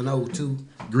 2-0 too.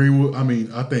 Greenwood, I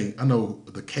know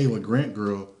the Kayla Grant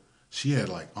girl, she had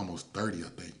like almost 30, I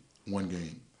think, one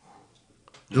game.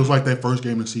 It was like that first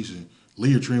game of the season.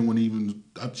 Leah Trin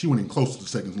she wasn't even close to the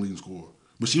second leading scorer.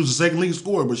 But she was the second leading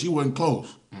scorer, but she wasn't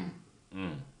close.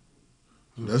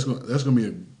 That's gonna be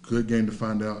a good game to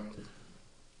find out.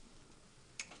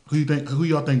 Who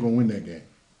y'all think gonna win that game?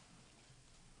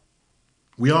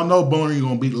 We all know Bowling Green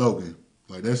gonna beat Logan.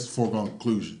 Like that's a foregone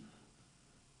conclusion.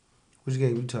 Which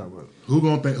game you talking about? Who's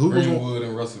gonna Greenwood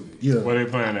and Russellville. Yeah. Where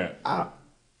they playing at? I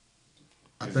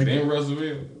Is think it in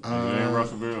Russellville? In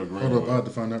Russellville or hold up, Greenwood? I'll have to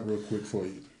find out real quick for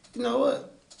you. You know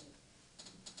what?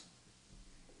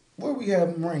 Where we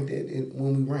have them ranked at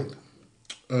when we ranked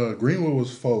them? Greenwood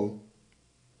was 4.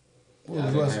 Where Yeah, I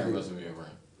was didn't have Russellville? Russellville right.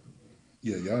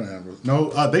 Yeah, y'all didn't have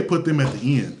no. They put them at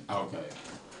the end. Okay.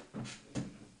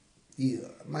 Yeah,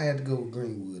 I might have to go with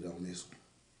Greenwood on this one.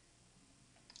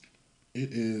 It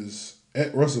is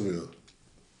at Russellville.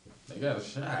 They got a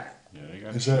shot. Yeah, they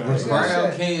got Is that shot. Russellville?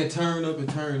 Crowd can turn up and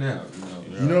turn out.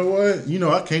 You know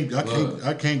what? I can't go against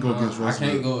I Russellville.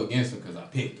 can't go against them because I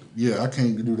picked them. Yeah, I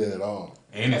can't do that at all.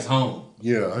 And it's home.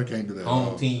 Yeah, I can't do that.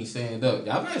 Home team stand up.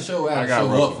 Y'all better show I out, got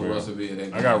show up for Russellville. Russellville.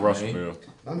 That I got game, man. Russellville.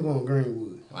 I'm going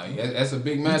Greenwood. Like that's a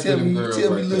big You match tell for me, them you girls tell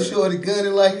me, right little there. shorty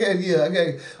gunning like that. Yeah,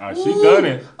 okay. She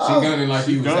gunning. She gunning like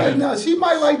he was gunning. saying. No, she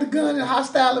might like the gun in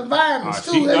hostile environments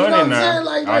too. She That's what gunning I'm saying.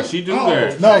 now. Like, She do Oh,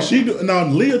 that. no, she do. No,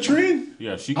 Leah Trent.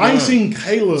 Yeah, she I ain't gunning. seen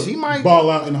Kayla She might- ball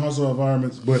out in the hostile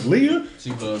environments, but Leah, She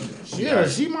loved it. yeah,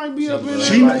 she might be up in there.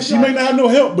 she like she may not have no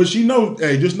help, but she know.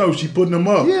 Hey, just know she putting them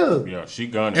up, Yeah, Yeah, she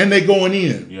gunning. and they going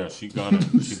in. Yeah, she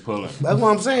gunning. She pulling. that's what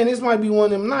I'm saying. This might be one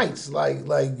of them nights. Like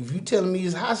if you telling me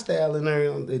it's hostile in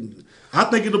there, then I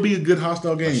think it'll be a good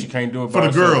hostile game. she can't do it for by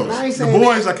the herself. girls. I ain't The saying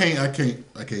boys, I can't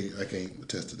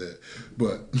attest to that.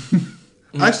 But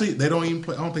actually, they don't even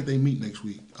play. I don't think they meet next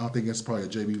week. I don't think it's probably a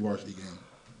JV varsity game.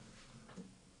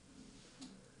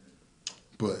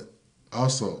 But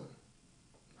also,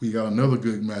 we got another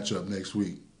good matchup next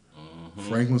week.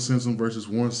 Franklin Simpson versus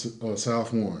Warren,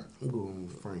 South Warren. I'm going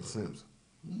with Frank Simpson.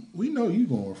 We know you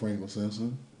going with Franklin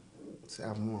Simpson.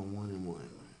 South Warren 1-1.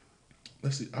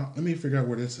 Let's see. Let me figure out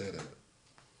where that's at.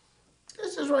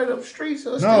 It's just right up the street.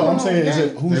 So it's No, still I'm a saying home is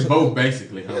it game. who's? They both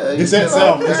basically home. It's at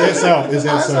South. It's at South. It's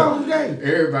at That's South. home game.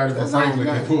 Everybody from That's Franklin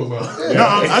all can pull up. No,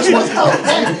 I just want.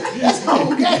 That's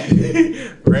home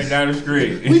game. Right down the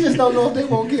street. We just don't know if they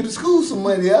won't give the school some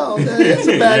money. I don't know. That's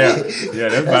about Yeah. it. Yeah,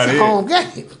 that's about a it. home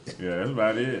game. Yeah, that's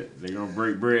about it. They gonna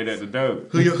break bread at the door.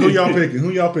 Who y'all picking?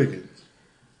 Who y'all picking?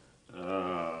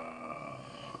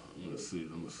 Let's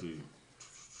see.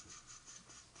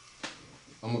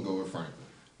 I'm gonna go with Franklin.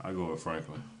 I go with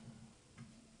Franklin.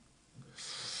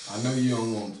 I know you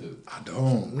don't want to. I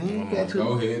don't. Man, you got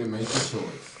Go to. ahead and make your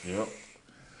choice. Yep.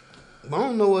 I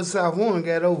don't know what South Warren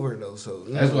got over though. So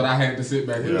That's what I had to sit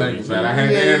back and Yeah, think me about. I too. had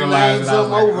to Yeah, analyze you it. I was named like,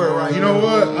 something over, right? You know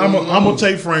what? I'm gonna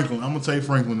take Franklin. I'm gonna take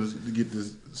Franklin to get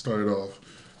this started off.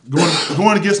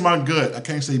 Going against my gut. I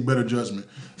can't say better judgment.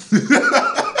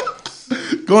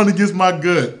 Going against my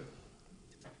gut.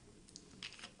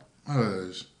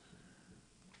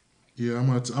 Yeah, I'm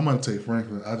gonna take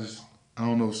Franklin. I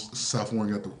don't know if South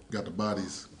Warren got the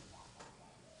bodies,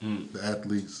 the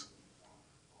athletes.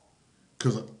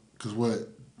 Cause what?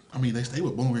 I mean, they stayed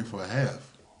with Bowling Green for a half,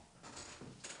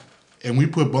 and we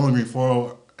put Bowling Green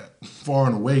far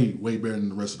and away way better than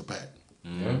the rest of the pack.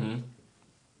 Mm-hmm.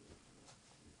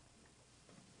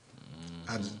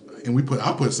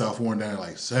 I put South Warren down at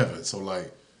like 7, so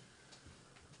like,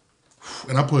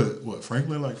 and I put what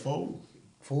Franklin like 4.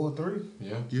 4-3.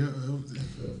 Yeah.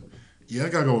 Yeah, I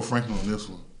gotta go with Franklin on this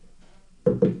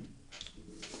one.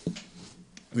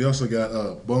 We also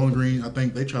got Bowling Green. I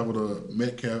think they travel to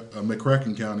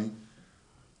McCracken County.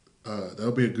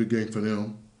 That'll be a good game for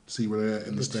them. See where they're at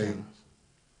in the Good state. chance.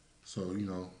 So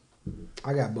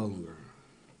I got Bowling Green.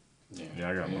 Yeah,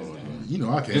 I got more.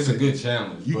 I can't. It's a take- good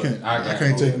challenge. You but can't. I I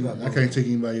can't take. Bowling. I can't take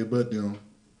anybody but them.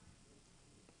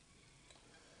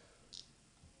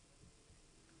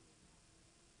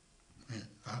 Man,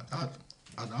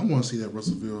 I want to see that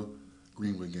Russellville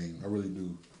Greenwood game. I really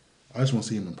do. I just want to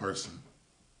see him in person.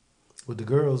 With the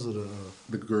girls or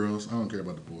The girls, I don't care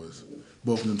about the boys.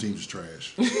 Both of them teams is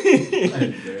trash.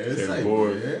 It's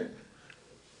boy.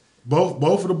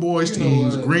 Both of the boys You know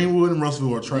teams, what? Greenwood and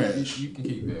Russellville, are trash. You can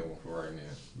keep that one for right now.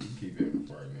 You can keep that one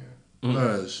for right now.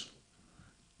 Trash.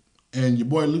 And your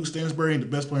boy Luke Stansbury ain't the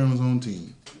best player on his own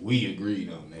team. We agreed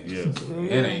on that. Yeah.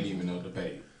 That ain't even no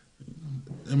debate.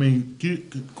 I mean,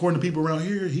 according to people around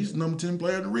here, he's the number 10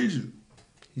 player in the region.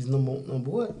 he's number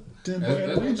what? 10 player in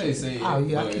That's the what region. they say. Oh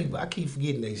yeah, but- I keep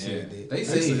forgetting they Yeah, said that. they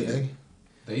say said that.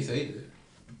 They say that.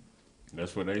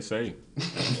 That's what they say.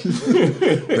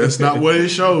 That's not what it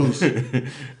shows.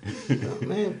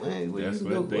 Man, well, That's you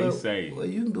can what they say. Well,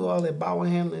 you can do all that ball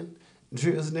handling,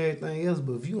 drills and everything else,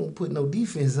 but if you don't put no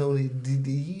defense on it,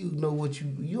 you know what you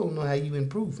don't know how you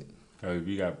improving. If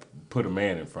you got put a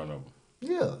man in front of them.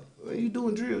 Yeah, when you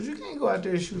doing drills, you can't go out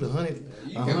there and shoot 100,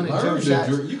 You can 100 learn jump the shots.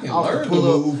 dri- you can off learn the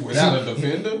pull-up. move without a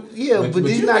defender. Yeah, but you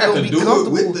you're not got gonna to be do it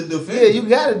comfortable with the defender. Yeah, you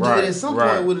got to do Right, it at some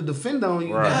right. point with a defender on you.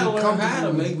 You Right. gotta gotta be learn how to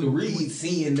comfortable make the with- read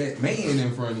seeing that man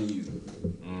in front of you.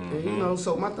 And, you know,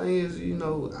 so my thing is,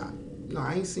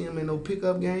 I ain't seen him in no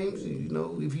pickup games. You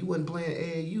know, if he wasn't playing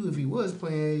AAU, if he was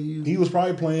playing AAU, He was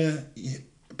probably playing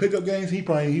pickup games. He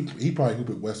probably hoop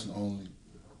at Western only,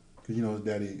 because his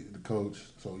daddy the coach.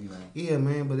 So yeah,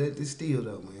 man. But it's still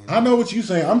though, man. I know what you're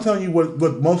saying. I'm telling you what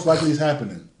most likely is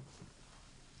happening.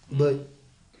 But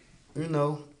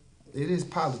it is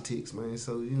politics, man.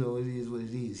 So it is what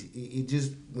it is. It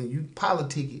just when you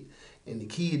politic it and the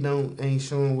kid ain't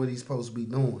showing what he's supposed to be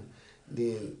doing,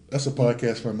 then That's a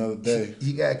podcast for another day.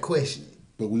 you got to question it.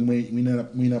 But we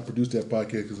not produce that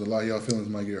podcast because a lot of y'all feelings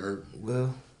might get hurt.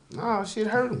 Well, Nah, shit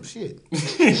hurt him. Shit.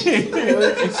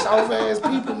 Soft ass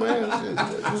people, man. Shit.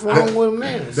 What's wrong with them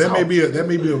now? That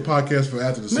may be a podcast for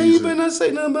after the Man, you season. better not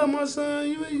say nothing about my son.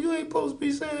 You ain't supposed to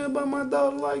be saying about my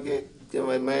daughter like that.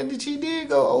 Yeah, man, she did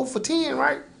go 0 for 10,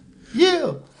 right?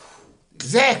 Yeah.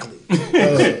 Exactly.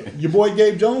 Your boy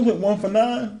Gabe Jones went 1 for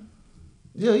 9.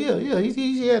 Yeah.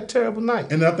 He had a terrible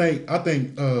night. And I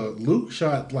think Luke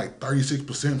shot like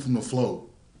 36% from the flow.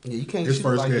 Yeah, you can't His shoot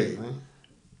first like game. that, man.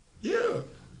 Yeah.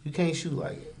 You can't shoot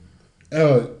like it.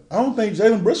 I don't think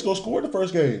Jalen Briscoe scored the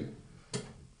first game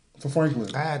for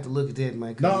Franklin. I had to look at that,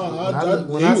 man.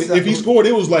 If he scored,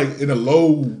 it was like in a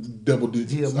low double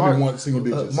digits. Yeah, one single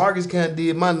digits. Marcus kind of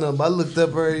did my number. I looked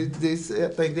up her. I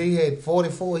think they had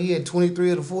 44. He had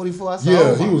 23 of the 44. I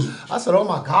said, I said, oh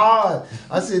my God.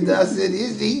 I said,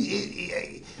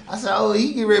 oh,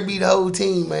 he can really beat the whole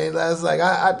team, man. I was like,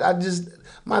 I just,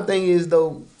 my thing is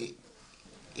though,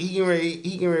 he can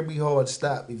really be hard to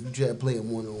stop if you try to play him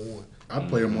 1-on-1. I'd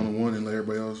play him 1-on-1 and let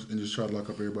everybody else and just try to lock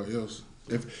up everybody else.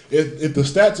 If the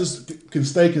stats can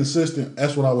stay consistent,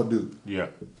 that's what I would do. Yeah.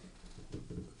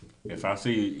 If I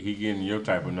see he getting your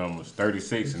type of numbers,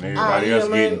 36, and everybody else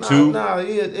getting 2.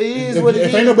 It is If what it is.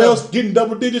 If ain't nobody else getting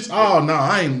double digits,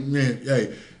 I ain't. Man,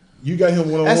 hey, you got him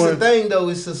 1-on-1. That's the thing, though.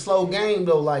 It's a slow game,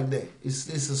 though, like that. It's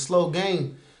a slow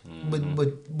game. But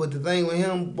the thing with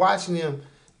him, watching him,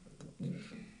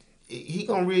 he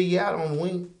gonna reel you out on the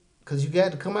wing because you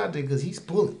got to come out there because he's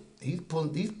pulling. He's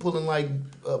pulling like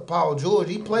Paul George.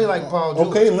 He play like Paul George.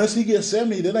 Okay, unless he gets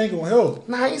 70, that ain't gonna help.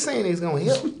 Nah, I ain't saying it's gonna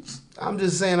help. I'm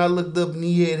just saying I looked up and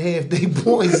he had half day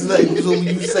points. Like, so when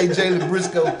you say Jalen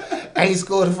Briscoe ain't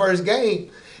scored the first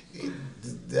game,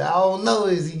 I don't know.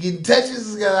 Is he getting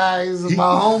touches? Is my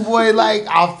homeboy like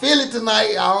I feel it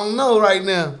tonight? I don't know right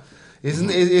now.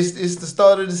 It's the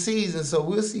start of the season, so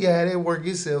we'll see how that work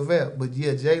itself out. But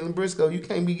yeah, Jalen Briscoe, you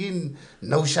can't be getting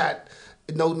no shot.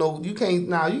 No, you can't.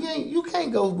 Nah, you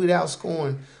can't go without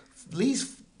scoring at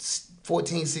least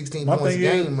 14, 16 points a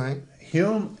game, man.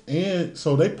 Him and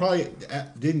so they probably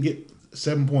didn't get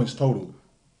 7 points total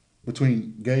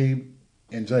between Gabe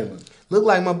and Jalen. Look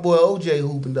like my boy OJ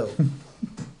hooping though.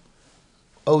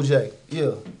 OJ,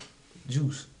 yeah,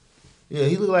 Juice, yeah,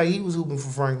 he looked like he was hooping for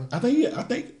Franklin. I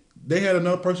think they had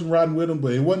another person riding with him,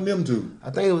 but it wasn't them two.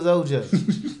 I think it was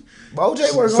OJ. But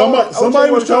OJ worked hard.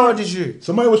 Somebody was hard this year.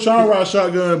 Somebody was trying to ride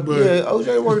shotgun, but yeah,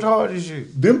 OJ worked hard this year.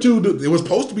 Them two, it was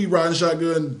supposed to be riding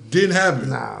shotgun, didn't happen.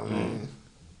 Nah, man.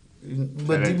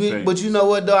 But you know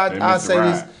what though? I say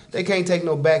this: they can't take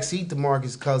no back seat to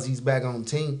Marcus because he's back on the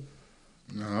team.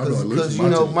 Because you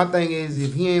know my thing is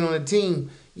if he ain't on the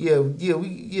team, you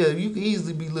can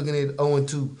easily be looking at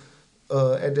 0-2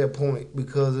 at that point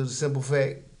because of the simple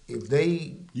fact if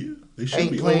they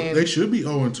should be playing, they should be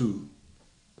 0-2.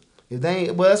 If they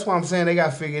ain't, well, that's why I'm saying they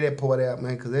got to figure that part out,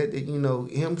 man. Because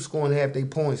him scoring half their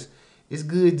points, it's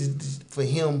good for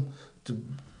him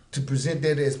to present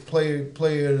that as player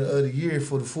of the year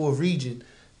for the 4th region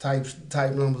type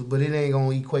numbers. But it ain't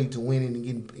gonna equate to winning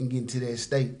and getting to that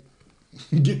state.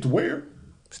 Get to where?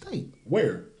 State.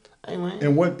 Where? Hey man.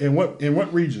 In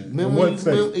what region? Remember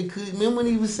when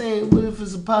he was saying, what if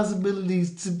it's a possibility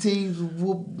to teams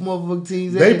whoop motherfucking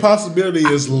teams? Their possibility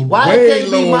is why way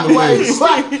low on the list.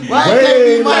 Why can't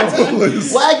it be my team?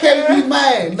 Why can't it be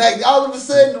mine? Like all of a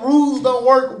sudden the rules don't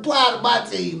work apply to my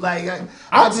team. Like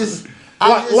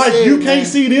you can't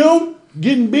see them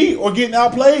getting beat or getting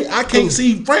outplayed. I can't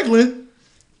see Franklin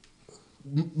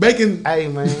making. Hey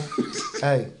man.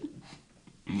 Hey.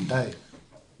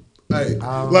 Hey,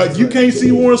 like you can't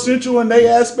see Warren Central in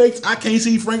their aspects. I can't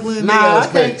see Franklin in their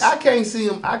aspects. I can't see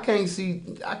him. I can't.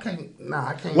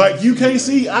 Like you can't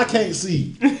see, I can't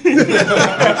see. We both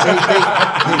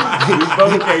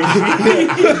can't see.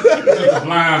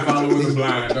 Blind follow the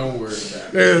blind. Don't worry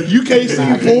about it. Yeah, you can't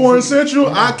see Warren Central.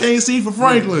 I can't see for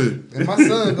Franklin. And my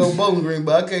son go Bowling Green,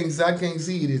 but I can't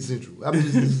see it in Central. I'm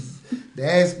just the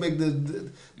aspect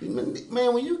of.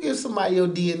 Man, when you give somebody your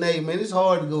DNA, man, it's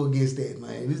hard to go against that,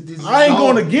 man. I ain't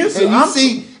going against it.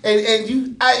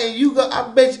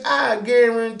 I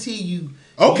guarantee you.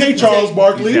 Okay, Charles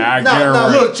Barkley.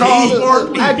 Look, Charles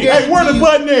Barkley. Hey, where the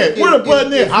button at? Where the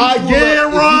button at? I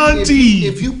guarantee.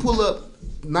 If you pull up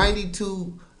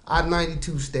 92 out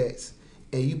 92 stats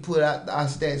and you put out our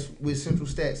stats with Central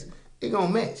stats, it gonna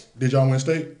match. Did y'all win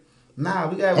state? Nah,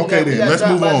 we got let's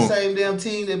move by on. The same damn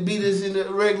team that beat us in the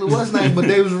regular what's name, but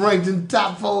they was ranked in the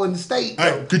top 4 in the state.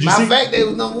 Hey, could you Matter see? of fact, they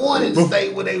was number 1 in the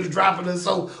state when they was dropping us.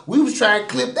 So we was trying to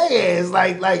clip their ass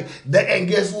like that. And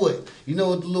guess what? You know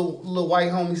what the little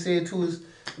white homie said to us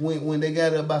when they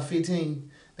got up by 15?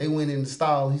 They went in the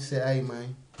stall. He said, "Hey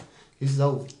man, it's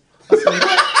over." I said,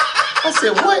 "What?" I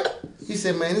said, "What?" He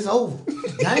said, man, it's over.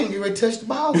 I ain't getting ready to touch the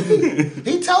ball again.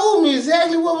 He told me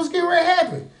exactly what was getting ready to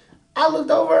happen. I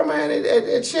looked over, man,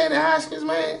 at Shannon Hoskins,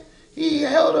 man. He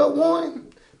held up one,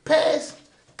 pass,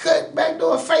 cut,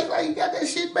 backdoor fake like he got that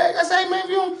shit back. I said, hey, man, if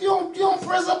you don't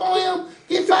press up on him,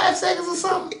 get 5 seconds or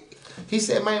something. He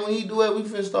said, man, when he do it, we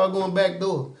finna start going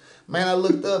backdoor. Man, I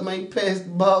looked up, man, he passed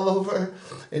the ball over,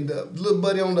 and the little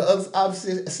buddy on the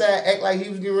opposite side act like he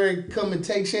was getting ready to come and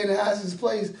take Shannon Hoskins'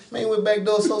 place. Man, he went back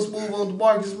door so smooth on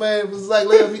DeMarcus, man. It was like,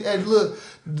 look,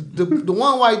 the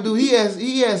one white dude,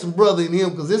 he had some brother in him,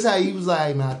 because this how he was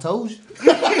like, man, I told you.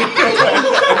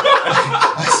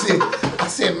 I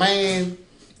said, man,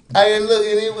 and look,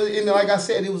 and it was, and like I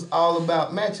said, it was all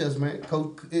about matchups, man.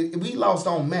 Coach, we lost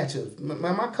on matchups.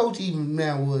 My coach even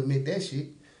now will admit that shit.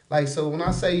 Like, so when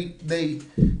I say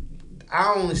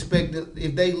I don't expect that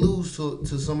if they lose to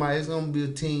somebody, it's gonna be a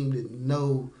team that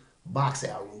know box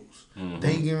out rules.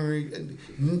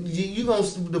 Mm-hmm. You gonna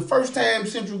the first time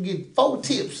Central get 4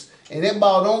 tips and that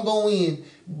ball don't go in,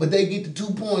 but they get the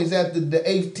 2 points after the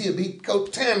 8th tip. He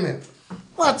coach time out.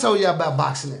 What I told y'all about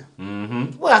boxing now?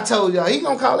 Mm-hmm. What I told y'all, he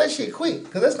gonna call that shit quick,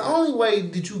 cause that's the only way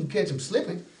that you can catch him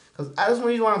slipping. Cause that's the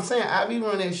reason why I'm saying IV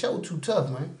run that show too tough,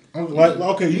 man. Like,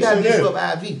 okay, you gotta said disrupt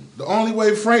that. IV. The only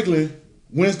way Franklin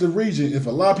wins the region if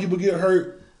a lot of people get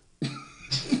hurt.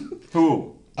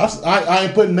 Who? I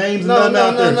ain't putting names No, and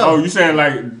nothing out there. Oh, you saying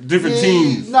like different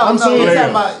teams? No, I'm saying- you're talking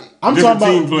about. I'm different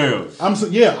talking team about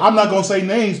players. I'm not gonna say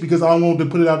names because I don't want to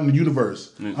put it out in the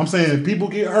universe. I'm saying if people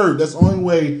get hurt, that's the only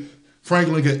way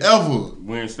Franklin could ever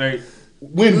Win state.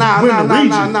 win Nah. the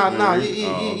region.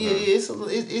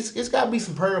 It's got to be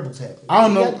some parables happening. I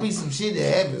don't know. Got to be some shit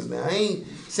that happens now. I ain't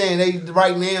saying they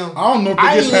right now. I don't know if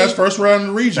they get past first round in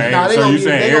the region. Same. Nah, they So gonna you get-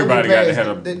 saying they gonna everybody get got to past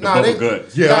have it. the Nah, bubble they-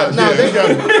 guts? Yeah,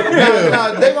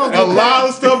 they gonna a lot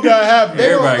of stuff got to happen.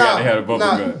 Everybody got to have a bubble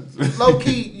guts. Low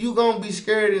key, you gonna be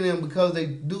scared of them because they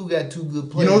do got 2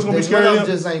 good players. You know what's gonna be They scared of one them?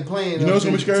 Just ain't playing. You know what's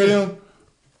gonna be scary of them?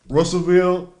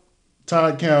 Russellville,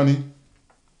 Todd County.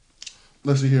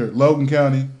 Let's see here: Logan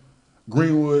County,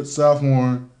 Greenwood, South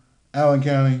Warren, Allen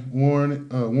County,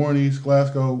 Warren East,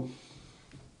 Glasgow,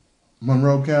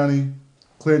 Monroe County,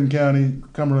 Clinton County,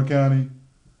 Cumberland County,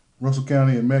 Russell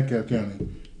County, and Metcalf County.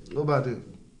 What about them?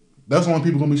 That's the only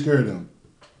people gonna be scared of them.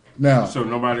 Now, So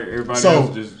everybody else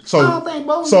just. I don't think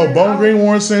Bowling so Green- Bowling Green,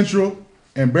 Warren Central,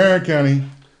 and Barron County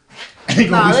ain't gonna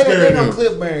Nah, be they scared of don't them.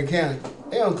 clip Barron County.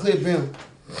 They don't clip him.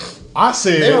 I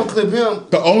They don't said clip him.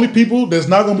 the only people that's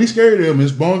not gonna be scared of them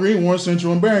is Bowling Green, Warren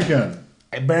Central, and Barron County.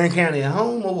 At Barron County at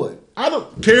home or what? I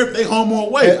don't care if they home or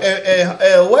away.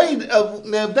 Away.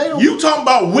 Now if they don't. You talking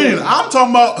about winning? I'm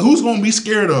talking about who's gonna be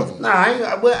scared of them. Nah,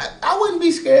 I wouldn't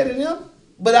be scared of them,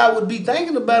 but I would be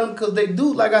thinking about them because they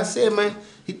do. Like I said, man,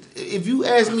 if you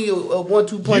ask me a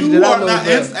 1-2 punch You that I are know not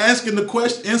better- answering the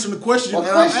question What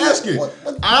that I'm question? asking. What-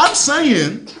 I'm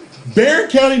saying Barron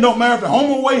County, no matter if they're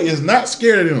home or away, is not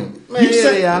scared of them. Man, yeah,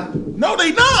 they are. No,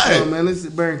 they not. Oh man, let's see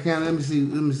Barron County. Let me see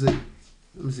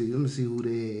who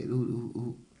they had.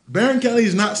 Who? Barron County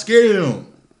is not scared of them.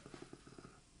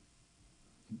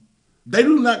 They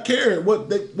do not care what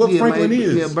Franklin man,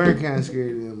 is. Yeah, Barron County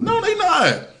scared of them. Man. No, they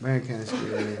not. Barron County scared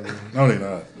of them. Man. No, they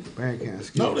not. Barron County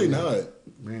scared. No, they of them. not.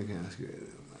 Barron County scared of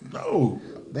them. Man. No.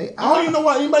 They I don't even know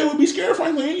why anybody would be scared of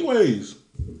Franklin anyways.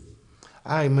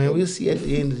 All right, man. We'll see at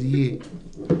the end of the year.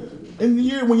 In the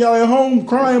year when y'all at home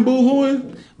crying,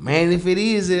 boo-hooing. Man, if it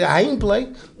is, I ain't play.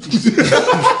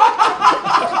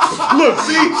 Look,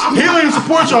 see, he don't even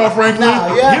support y'all, Franklin.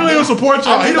 Nah, yeah. He don't even support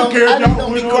y'all. He don't care I if just y'all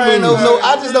don't be win crying or over lose. no.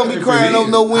 I just don't be crying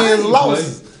over no wins or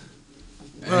losses.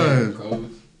 Damn, coach.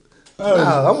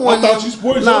 Nah, I'm one I of thought them- you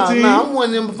supported nah, your team. Nah, I'm one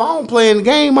of them. If I don't play in the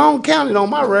game, I don't count it on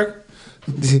my record.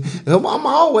 I'm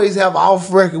always have an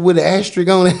off record with an asterisk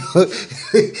on it.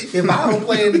 If I don't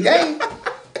play in the game,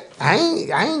 I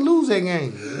ain't lose that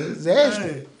game. It's an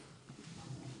asterisk.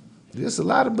 It's a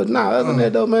lot of, but nah. Other than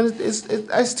that though, man,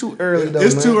 it's too early though.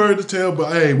 It's man. too early to tell,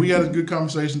 but hey, we had a good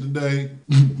conversation today.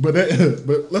 but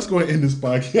let's go ahead and end this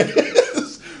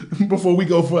podcast before we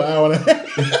go for an hour and a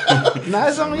half. Nah,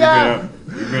 it's on y'all.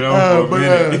 We've been on for a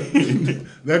minute.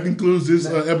 That concludes this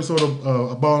episode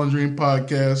of A Ball and Dream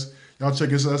podcast. Y'all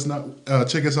check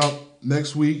us out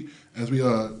next week as we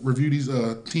review these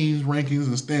teams, rankings,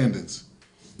 and standings.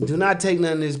 Do not take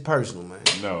none of this personal, man.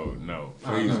 No,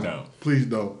 please don't. Please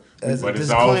don't. As a But it's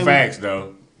all disclaimer- facts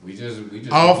though. We just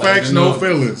All play facts, the no numbers.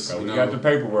 feelings. So we got the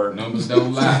paperwork. Numbers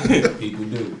don't lie. People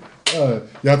do.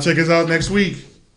 Y'all check us out next week.